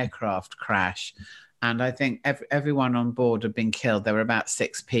aircraft crash, and I think everyone on board had been killed. There were about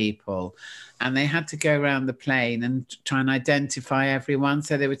 6 people, and they had to go around the plane and try and identify everyone.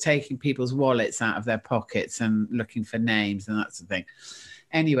 So they were taking people's wallets out of their pockets and looking for names and that sort of thing.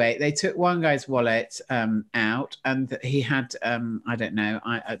 Anyway, they took one guy's wallet out, and he had,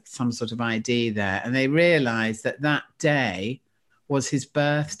 some sort of ID there. And they realised that day was his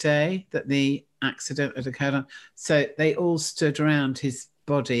birthday, that the accident had occurred on. So they all stood around his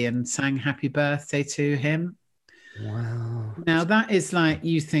body and sang happy birthday to him. Wow. Now that is like,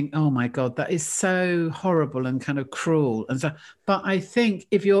 you think, oh my God, that is so horrible and kind of cruel. And so, but I think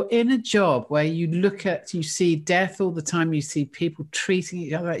if you're in a job where you see death all the time, you see people treating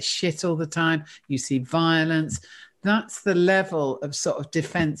each other like shit all the time, you see violence, that's the level of sort of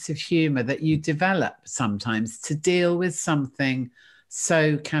defensive humor that you develop sometimes to deal with something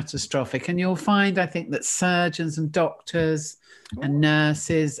so catastrophic. And you'll find, I think, that surgeons and doctors and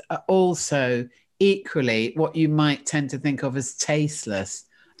nurses are also equally what you might tend to think of as tasteless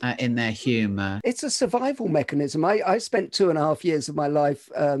in their humour. It's a survival mechanism. I spent 2.5 years of my life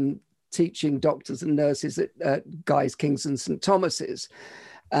teaching doctors and nurses at Guy's, King's and St Thomas's.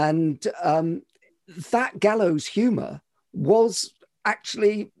 And that gallows humour was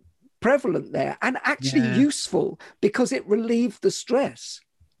actually prevalent there and actually useful because it relieved the stress.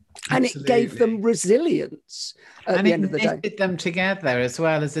 And it gave them resilience at the end of the day. And it knitted them together as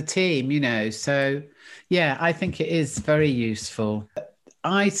well as a team, you know. So, yeah, I think it is very useful.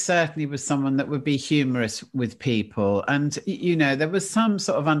 I certainly was someone that would be humorous with people. And, you know, there was some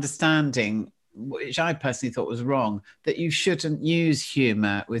sort of understanding, which I personally thought was wrong, that you shouldn't use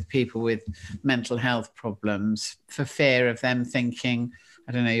humour with people with mental health problems for fear of them thinking,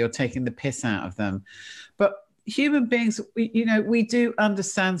 I don't know, you're taking the piss out of them. But human beings, we do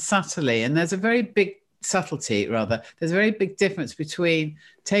understand subtly, and there's a very big difference between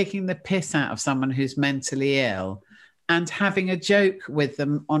taking the piss out of someone who's mentally ill and having a joke with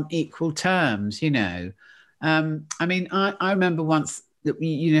them on equal terms, you know. I mean, I remember once that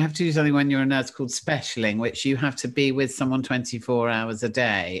you have to do something when you're a nurse called specialing, which you have to be with someone 24 hours a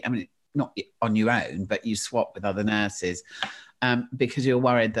day. I mean, not on your own, but you swap with other nurses. Because you're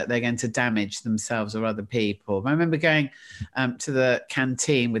worried that they're going to damage themselves or other people. I remember going to the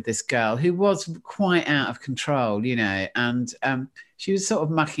canteen with this girl who was quite out of control, you know, and she was sort of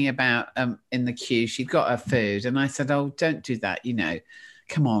mucking about in the queue. She'd got her food and I said, oh, don't do that, you know.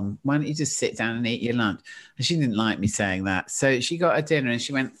 Come on, why don't you just sit down and eat your lunch? And she didn't like me saying that. So she got her dinner and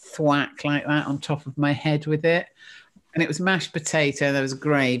she went thwack like that on top of my head with it. And it was mashed potato, there was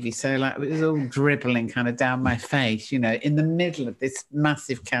gravy, so like it was all dribbling kind of down my face, you know, in the middle of this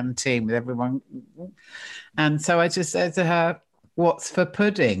massive canteen with everyone. And so I just said to her, what's for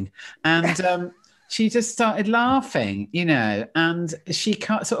pudding? And she just started laughing, you know, and she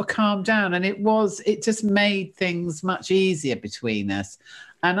sort of calmed down. And it just made things much easier between us.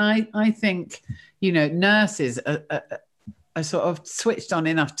 And I think, you know, nurses are sort of switched on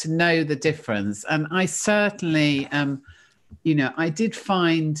enough to know the difference. And I certainly, you know, I did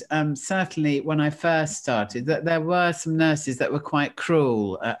find certainly when I first started that there were some nurses that were quite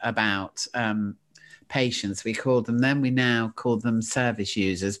cruel about patients. We called them then, we now call them service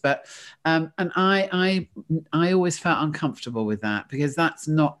users. But, and I always felt uncomfortable with that because that's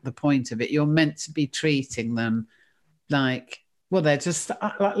not the point of it. You're meant to be treating them like, well, they're just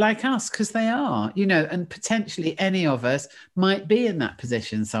like us because they are, you know, and potentially any of us might be in that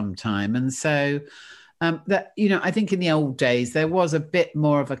position sometime. And so that, you know, I think in the old days, there was a bit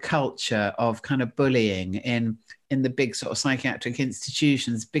more of a culture of kind of bullying in the big sort of psychiatric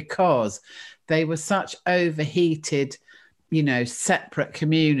institutions because they were such overheated, you know, separate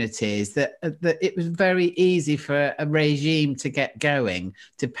communities that it was very easy for a regime to get going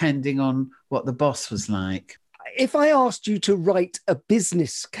depending on what the boss was like. If I asked you to write a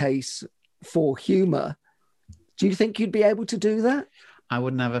business case for humour, do you think you'd be able to do that? I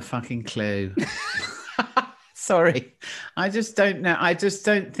wouldn't have a fucking clue. Sorry. I just don't know. I just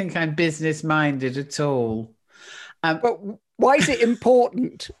don't think I'm business-minded at all. But why is it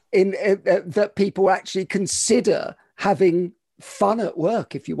important that people actually consider having fun at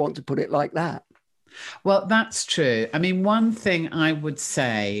work, if you want to put it like that? Well, that's true. I mean, one thing I would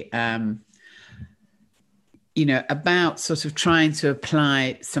say... you know, about sort of trying to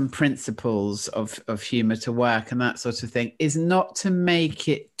apply some principles of humour to work and that sort of thing is not to make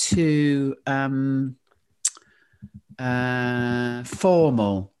it too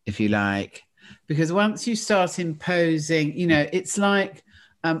formal, if you like. Because once you start imposing, you know, it's like,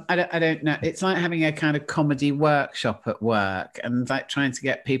 I don't know, it's like having a kind of comedy workshop at work and like trying to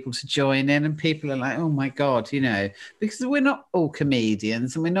get people to join in and people are like, oh my God, you know, because we're not all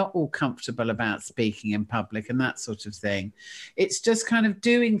comedians and we're not all comfortable about speaking in public and that sort of thing. It's just kind of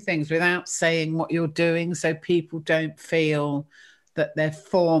doing things without saying what you're doing so people don't feel that they're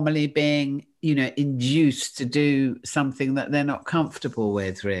formally being, you know, induced to do something that they're not comfortable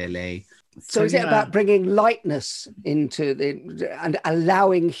with, really. So is it about bringing lightness into and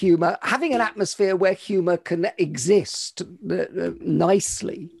allowing humour, having an atmosphere where humour can exist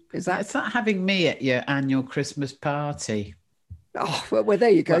nicely? Is that? It's like having me at your annual Christmas party. Oh, well there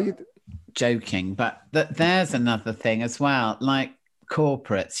you go. joking, but there's another thing as well. Like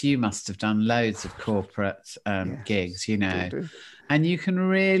corporates, you must have done loads of corporate gigs, you know, and you can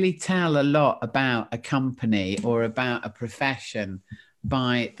really tell a lot about a company or about a profession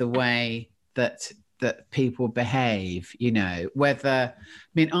by the way that people behave, you know, whether, I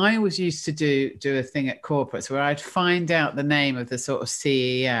mean, I always used to do a thing at corporates where I'd find out the name of the sort of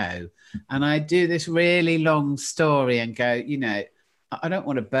CEO and I'd do this really long story and go, you know, I don't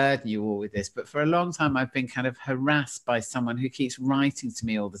want to burden you all with this, but for a long time, I've been kind of harassed by someone who keeps writing to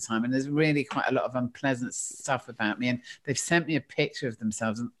me all the time. And there's really quite a lot of unpleasant stuff about me. And they've sent me a picture of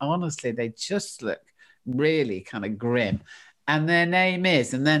themselves. And honestly, they just look really kind of grim. And their name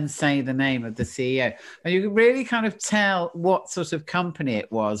is, and then say the name of the CEO. And you can really kind of tell what sort of company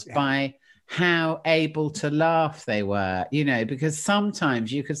it was by how able to laugh they were, you know, because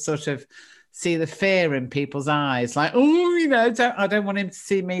sometimes you could sort of see the fear in people's eyes, like, oh, you know, I don't want him to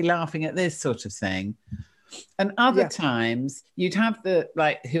see me laughing at this sort of thing. And other times you'd have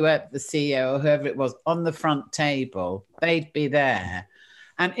whoever the CEO or whoever it was on the front table, they'd be there.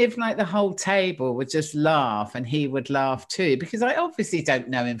 And if like the whole table would just laugh and he would laugh too, because I obviously don't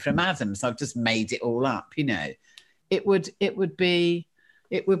know him from Adam, so I've just made it all up, you know, it would be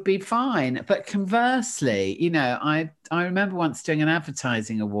fine. But conversely, you know, I remember once doing an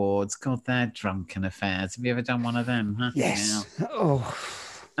advertising awards. God, they're drunken affairs. Have you ever done one of them? Huh? Yes. Yeah. Oh.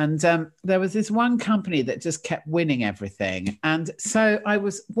 And there was this one company that just kept winning everything. And so I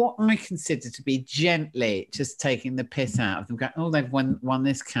was what I considered to be gently just taking the piss out of them, going, oh, they've won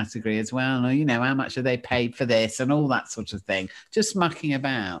this category as well. Or, you know, how much have they paid for this and all that sort of thing, just mucking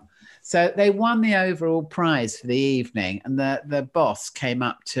about. So they won the overall prize for the evening. And the boss came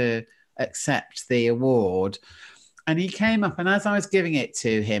up to accept the award. And he came up, and as I was giving it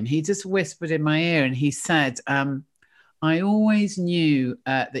to him, he just whispered in my ear and he said, I always knew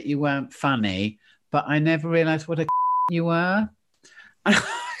that you weren't funny, but I never realized what a you were. And I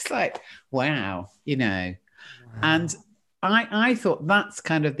was like, wow, you know. Wow. And I thought that's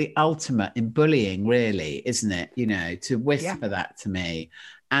kind of the ultimate in bullying, really, isn't it? You know, to whisper that to me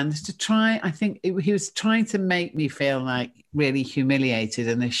and to try, I think he was trying to make me feel like really humiliated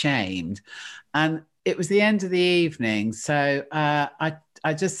and ashamed. And it was the end of the evening. So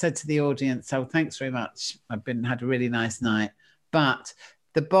I just said to the audience, oh, thanks very much. I've had a really nice night. But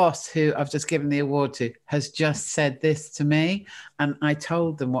the boss who I've just given the award to has just said this to me. And I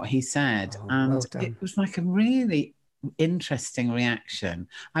told them what he said. And it was like a really interesting reaction.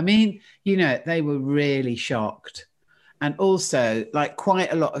 I mean, you know, they were really shocked. And also, like,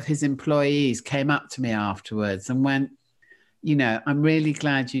 quite a lot of his employees came up to me afterwards and went, you know, I'm really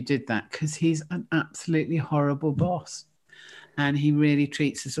glad you did that because he's an absolutely horrible boss. And he really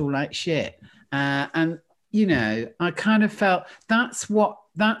treats us all like shit. And, you know, I kind of felt that's what,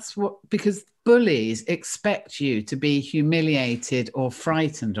 because bullies expect you to be humiliated or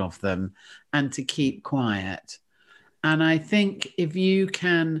frightened of them and to keep quiet. And I think if you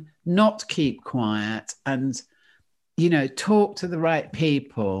can not keep quiet and, you know, talk to the right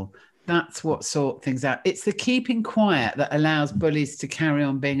people, that's what sort things out. It's the keeping quiet that allows bullies to carry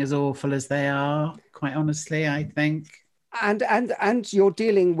on being as awful as they are, quite honestly, I think. And you're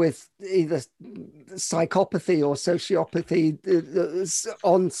dealing with either psychopathy or sociopathy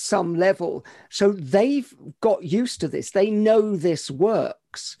on some level. So they've got used to this. They know this works.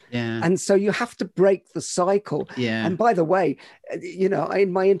 Yeah. And so you have to break the cycle. Yeah. And by the way, you know,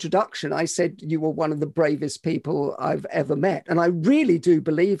 in my introduction, I said you were one of the bravest people I've ever met. And I really do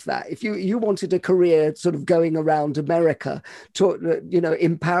believe that. If you wanted a career sort of going around America, to, you know,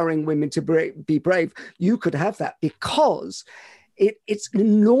 empowering women to be brave, you could have that because it's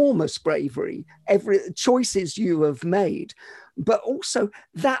enormous bravery, every choices you have made, but also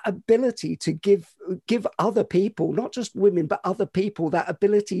that ability to give other people, not just women, but other people, that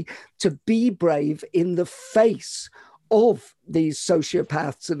ability to be brave in the face of these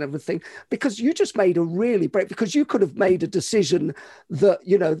sociopaths and everything, because you just made a really brave, because you could have made a decision that,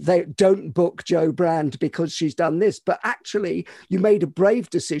 you know, they don't book Jo Brand because she's done this, but actually you made a brave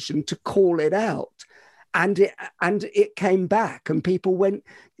decision to call it out. And it came back and people went,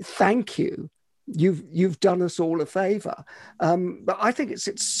 thank you. You've done us all a favor. But I think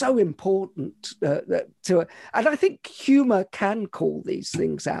it's so important and I think humor can call these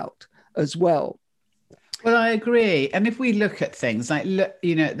things out as well. Well, I agree. And if we look at things like, look,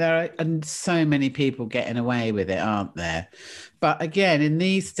 you know, there are so many people getting away with it, aren't there? But again, in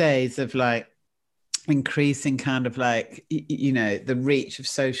these days of like increasing kind of like, you know, the reach of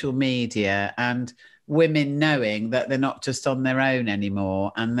social media and women knowing that they're not just on their own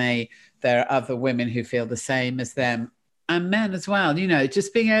anymore and there are other women who feel the same as them, and men as well, you know,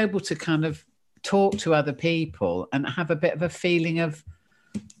 just being able to kind of talk to other people and have a bit of a feeling of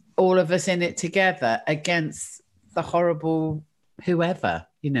all of us in it together against the horrible whoever,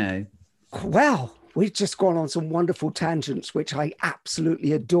 you know. Well, we've just gone on some wonderful tangents, which I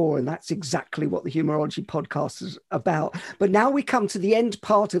absolutely adore. And that's exactly what the Humorology podcast is about. But now we come to the end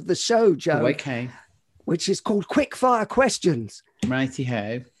part of the show, Joe. Oh, okay. Which is called Quickfire Questions.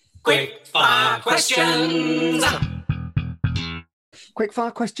 Righty-ho. Quickfire Questions.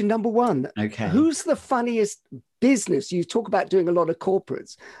 Quickfire question number one. Okay. Who's the funniest business? You talk about doing a lot of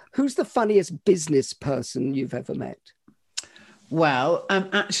corporates. Who's the funniest business person you've ever met? Well,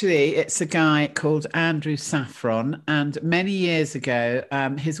 actually, it's a guy called Andrew Saffron. And many years ago,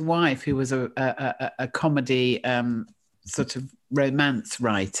 his wife, who was a comedy sort of romance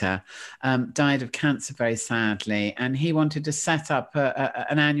writer, died of cancer very sadly. And he wanted to set up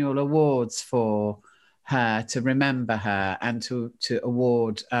an annual awards for her, to remember her and to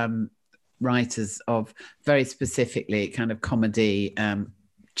award writers of very specifically kind of comedy,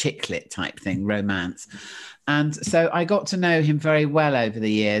 chick lit type thing, romance. And so I got to know him very well over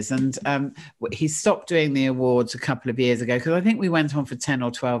the years. And he stopped doing the awards a couple of years ago, because I think we went on for 10 or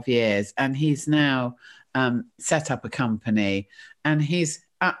 12 years. And he's now set up a company, and he's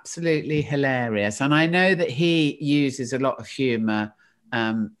absolutely hilarious. And I know that he uses a lot of humor,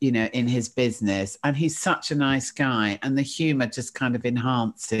 you know, in his business, and he's such a nice guy, and the humor just kind of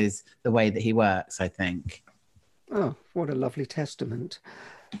enhances the way that he works, I think. Oh, what a lovely testament.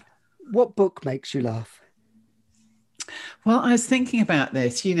 What book makes you laugh? Well, I was thinking about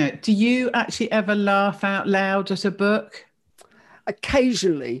this, you know, do you actually ever laugh out loud at a book?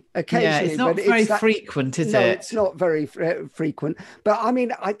 Occasionally. Yeah, it's not very frequent, is it? No, it's not very frequent. But I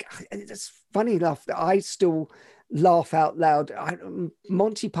mean, it's funny enough that I still laugh out loud.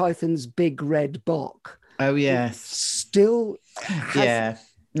 Monty Python's Big Red Book. Oh, yes. Still has... Yeah.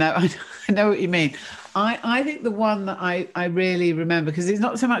 No, I know what you mean. I think the one that I really remember, because it's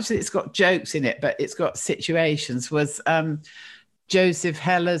not so much that it's got jokes in it, but it's got situations, was Joseph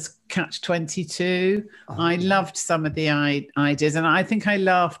Heller's Catch-22. Oh. I loved some of the ideas, and I think I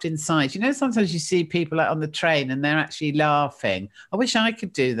laughed inside. You know, sometimes you see people like on the train and they're actually laughing. I wish I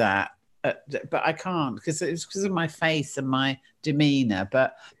could do that. But I can't, because it's because of my face and my demeanour.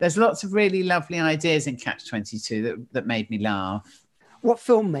 But there's lots of really lovely ideas in Catch-22 that made me laugh. What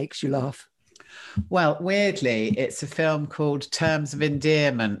film makes you laugh? Well, weirdly, it's a film called Terms of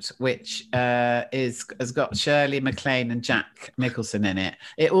Endearment, which has got Shirley MacLaine and Jack Nicholson in it.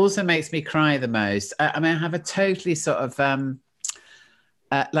 It also makes me cry the most. I mean, I have a totally sort of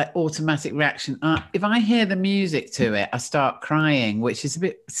like automatic reaction. If I hear the music to it, I start crying, which is a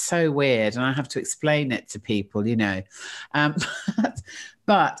bit so weird, and I have to explain it to people, you know.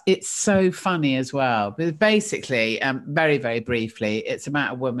 But it's so funny as well. But basically, very, very briefly, it's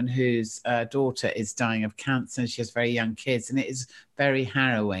about a woman whose daughter is dying of cancer, and she has very young kids, and it is very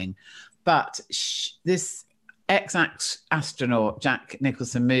harrowing. But this ex-astronaut, Jack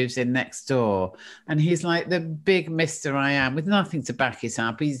Nicholson, moves in next door, and he's like the big Mr. I Am with nothing to back it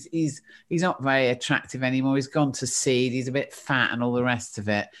up. He's not very attractive anymore. He's gone to seed. He's a bit fat and all the rest of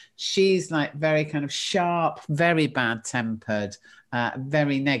it. She's like very kind of sharp, very bad-tempered,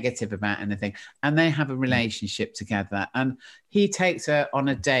 very negative about anything, and they have a relationship together, and he takes her on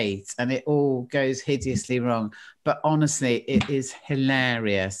a date and it all goes hideously wrong, but honestly it is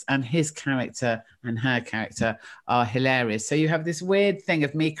hilarious, and his character and her character are hilarious. So you have this weird thing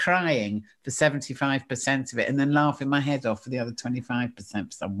of me crying for 75% of it and then laughing my head off for the other 25%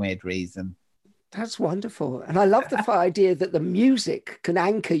 for some weird reason. That's wonderful. And I love the idea that the music can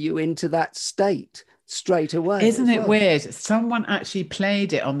anchor you into that state straight away. Isn't it weird? Someone actually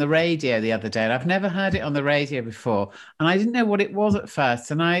played it on the radio the other day, and I've never heard it on the radio before, and I didn't know what it was at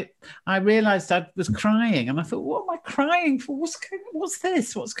first, and I realized I was crying, and I thought, what am I crying for? What's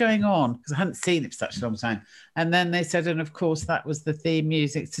this? What's going on? Because I hadn't seen it for such a long time. And then they said, and of course that was the theme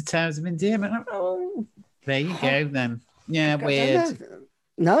music to Terms of Endearment. Like, oh, there you go then. Yeah, weird.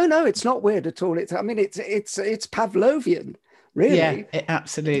 No, it's not weird at all. It's Pavlovian. Really? Yeah, it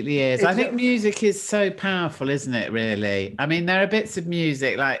absolutely is. I think music is so powerful, isn't it, really? I mean, there are bits of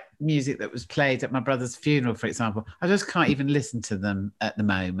music, like music that was played at my brother's funeral, for example. I just can't even listen to them at the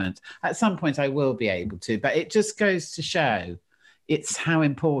moment. At some point I will be able to, but it just goes to show it's how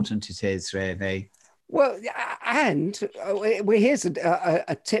important it is, really. Well, and here's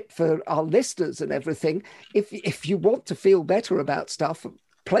a tip for our listeners and everything. If you want to feel better about stuff,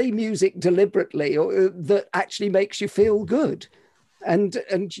 play music deliberately or that actually makes you feel good. And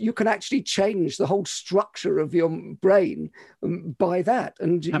you can actually change the whole structure of your brain by that.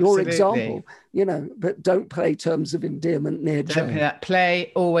 And your Absolutely. example, but don't play terms of endearment near Don't Joe. play that.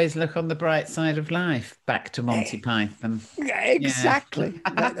 Play, always look on the bright side of life. Back to Monty Python. Exactly.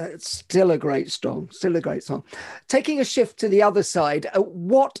 That's still a great song. Taking a shift to the other side,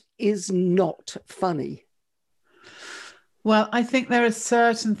 what is not funny? Well, I think there are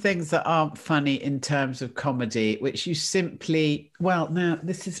certain things that aren't funny in terms of comedy, which you simply, now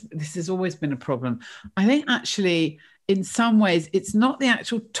this has always been a problem. I think actually in some ways it's not the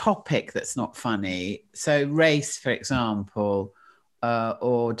actual topic that's not funny. So race, for example,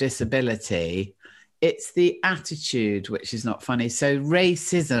 or disability, it's the attitude which is not funny. So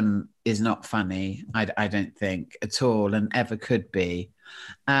racism is not funny, I don't think at all, and ever could be.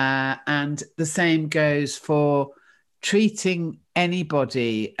 And the same goes for treating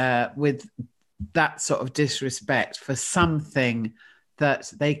anybody with that sort of disrespect for something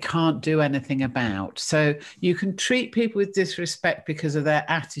that they can't do anything about. So you can treat people with disrespect because of their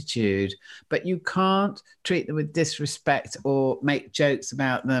attitude, but you can't treat them with disrespect or make jokes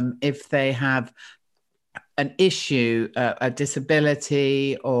about them if they have an issue, a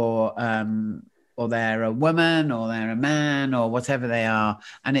disability, or they're a woman, or they're a man, or whatever they are,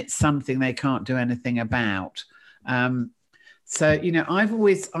 and it's something they can't do anything about. So, I've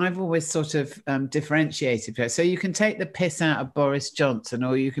always sort of differentiated. So you can take the piss out of Boris Johnson,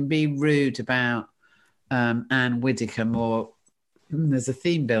 or you can be rude about Anne Widdecombe, or there's a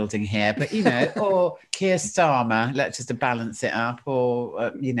theme building here, but, or Keir Starmer, let's just balance it up,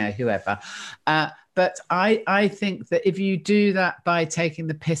 or, whoever. But I think that if you do that by taking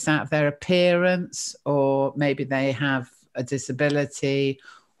the piss out of their appearance, or maybe they have a disability,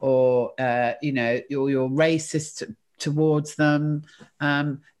 or you're racist towards them,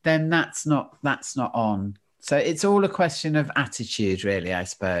 then that's not on. So it's all a question of attitude, really, I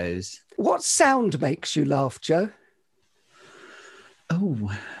suppose. What sound makes you laugh, Joe?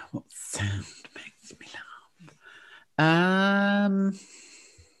 Oh, what sound makes me laugh?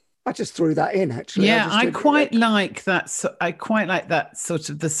 I just threw that in, actually. Yeah, I quite like that. I quite like that sort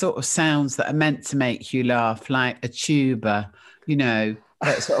of sounds that are meant to make you laugh, like a tuba,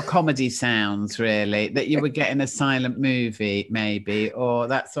 that sort of comedy sounds, really, that you would get in a silent movie, maybe, or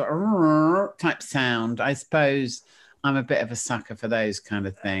that sort of type sound. I suppose I'm a bit of a sucker for those kind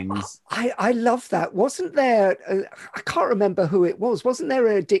of things. I love that. Wasn't there, I can't remember who it was, wasn't there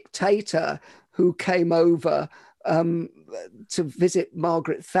a dictator who came over to visit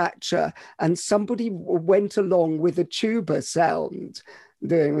Margaret Thatcher, and somebody went along with a tuba sound,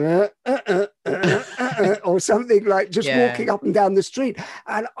 doing or something, like just walking up and down the street,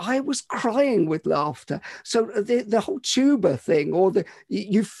 and I was crying with laughter. So the whole tuba thing, or the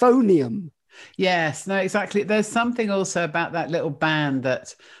euphonium. Yes, no, exactly. There's something also about that little band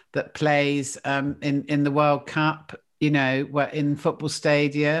that plays in the World Cup, in football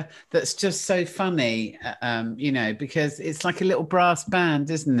stadia, that's just so funny, because it's like a little brass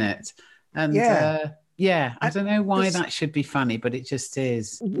band, isn't it? And I don't know why that should be funny, but it just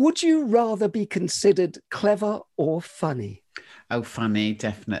is. Would you rather be considered clever or funny? Oh, funny,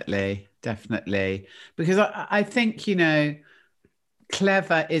 definitely. Because I think,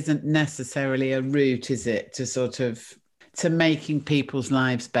 clever isn't necessarily a route, is it, to making people's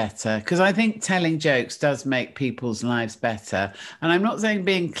lives better? Because I think telling jokes does make people's lives better. And I'm not saying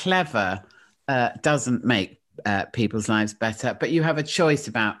being clever doesn't make people's lives better, but you have a choice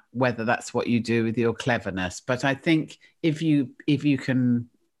about whether that's what you do with your cleverness. But I think if you can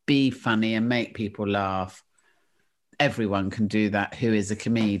be funny and make people laugh, everyone can do that who is a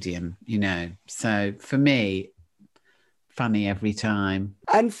comedian, So for me, funny every time.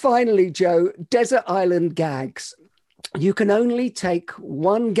 And finally, Joe, desert island gags. You can only take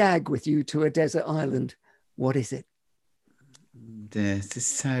one gag with you to a desert island. What is it? This is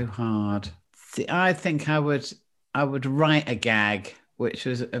so hard. See, I think I would write a gag, which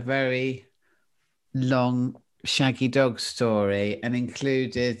was a very long Shaggy Dog story, and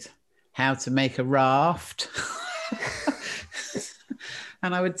included how to make a raft.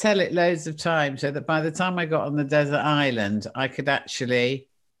 And I would tell it loads of times, so that by the time I got on the desert island, I could actually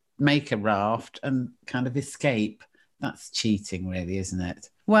make a raft and kind of escape. That's cheating, really, isn't it?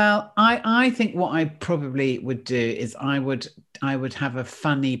 Well, I think what I probably would do is I would have a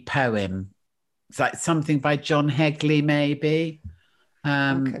funny poem. It's like something by John Hegley, maybe.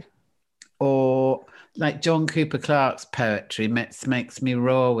 Okay. Or like John Cooper Clarke's poetry makes me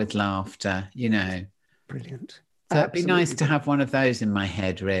roar with laughter, Brilliant. So it'd be nice to have one of those in my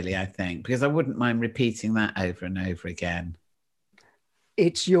head, really, I think, because I wouldn't mind repeating that over and over again.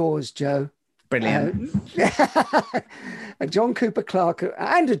 It's yours, Joe. Brilliant. A John Cooper Clarke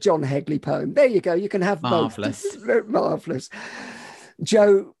and a John Hegley poem. There you go. You can have Marvellous. both. Marvellous.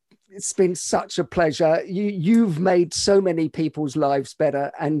 Jo, it's been such a pleasure. You've made so many people's lives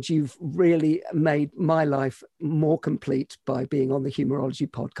better, and you've really made my life more complete by being on the Humourology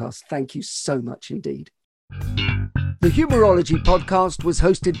podcast. Thank you so much indeed. The Humourology podcast was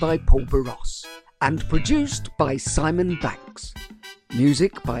hosted by Paul Barros and produced by Simon Banks.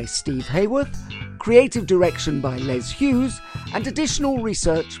 Music by Steve Hayworth, creative direction by Les Hughes, and additional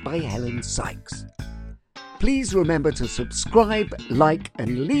research by Helen Sykes. Please remember to subscribe, like,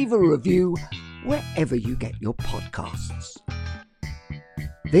 and leave a review wherever you get your podcasts.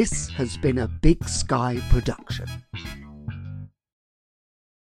 This has been a Big Sky production.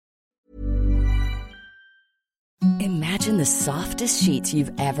 Imagine the softest sheets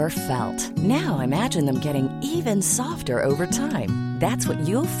you've ever felt. Now imagine them getting even softer over time. That's what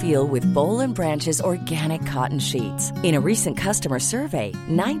you'll feel with Boll & Branch's organic cotton sheets. In a recent customer survey,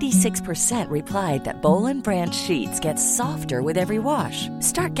 96% replied that Boll & Branch sheets get softer with every wash.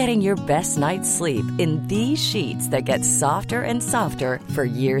 Start getting your best night's sleep in these sheets that get softer and softer for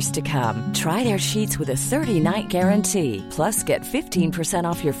years to come. Try their sheets with a 30-night guarantee. Plus, get 15%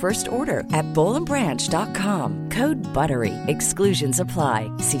 off your first order at bollandbranch.com. Code BUTTERY. Exclusions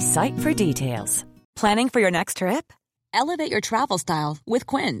apply. See site for details. Planning for your next trip? Elevate your travel style with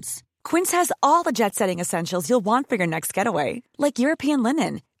Quince. Quince has all the jet-setting essentials you'll want for your next getaway, like European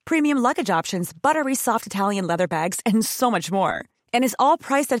linen, premium luggage options, buttery soft Italian leather bags, and so much more. And is all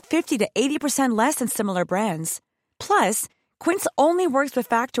priced at 50 to 80% less than similar brands. Plus, Quince only works with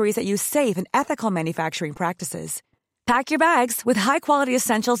factories that use safe and ethical manufacturing practices. Pack your bags with high-quality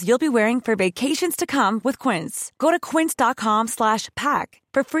essentials you'll be wearing for vacations to come with Quince. Go to quince.com/pack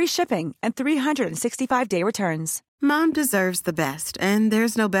for free shipping and 365-day returns. Mom deserves the best, and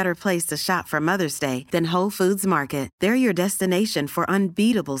there's no better place to shop for Mother's Day than Whole Foods Market. They're your destination for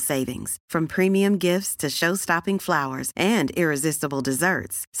unbeatable savings, from premium gifts to show-stopping flowers and irresistible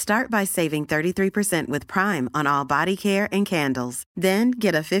desserts. Start by saving 33% with Prime on all body care and candles. Then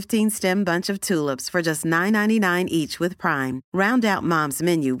get a 15-stem bunch of tulips for just $9.99 each with Prime. Round out Mom's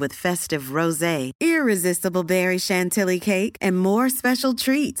menu with festive rosé, irresistible berry chantilly cake, and more special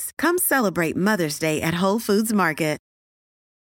treats. Come celebrate Mother's Day at Whole Foods Market.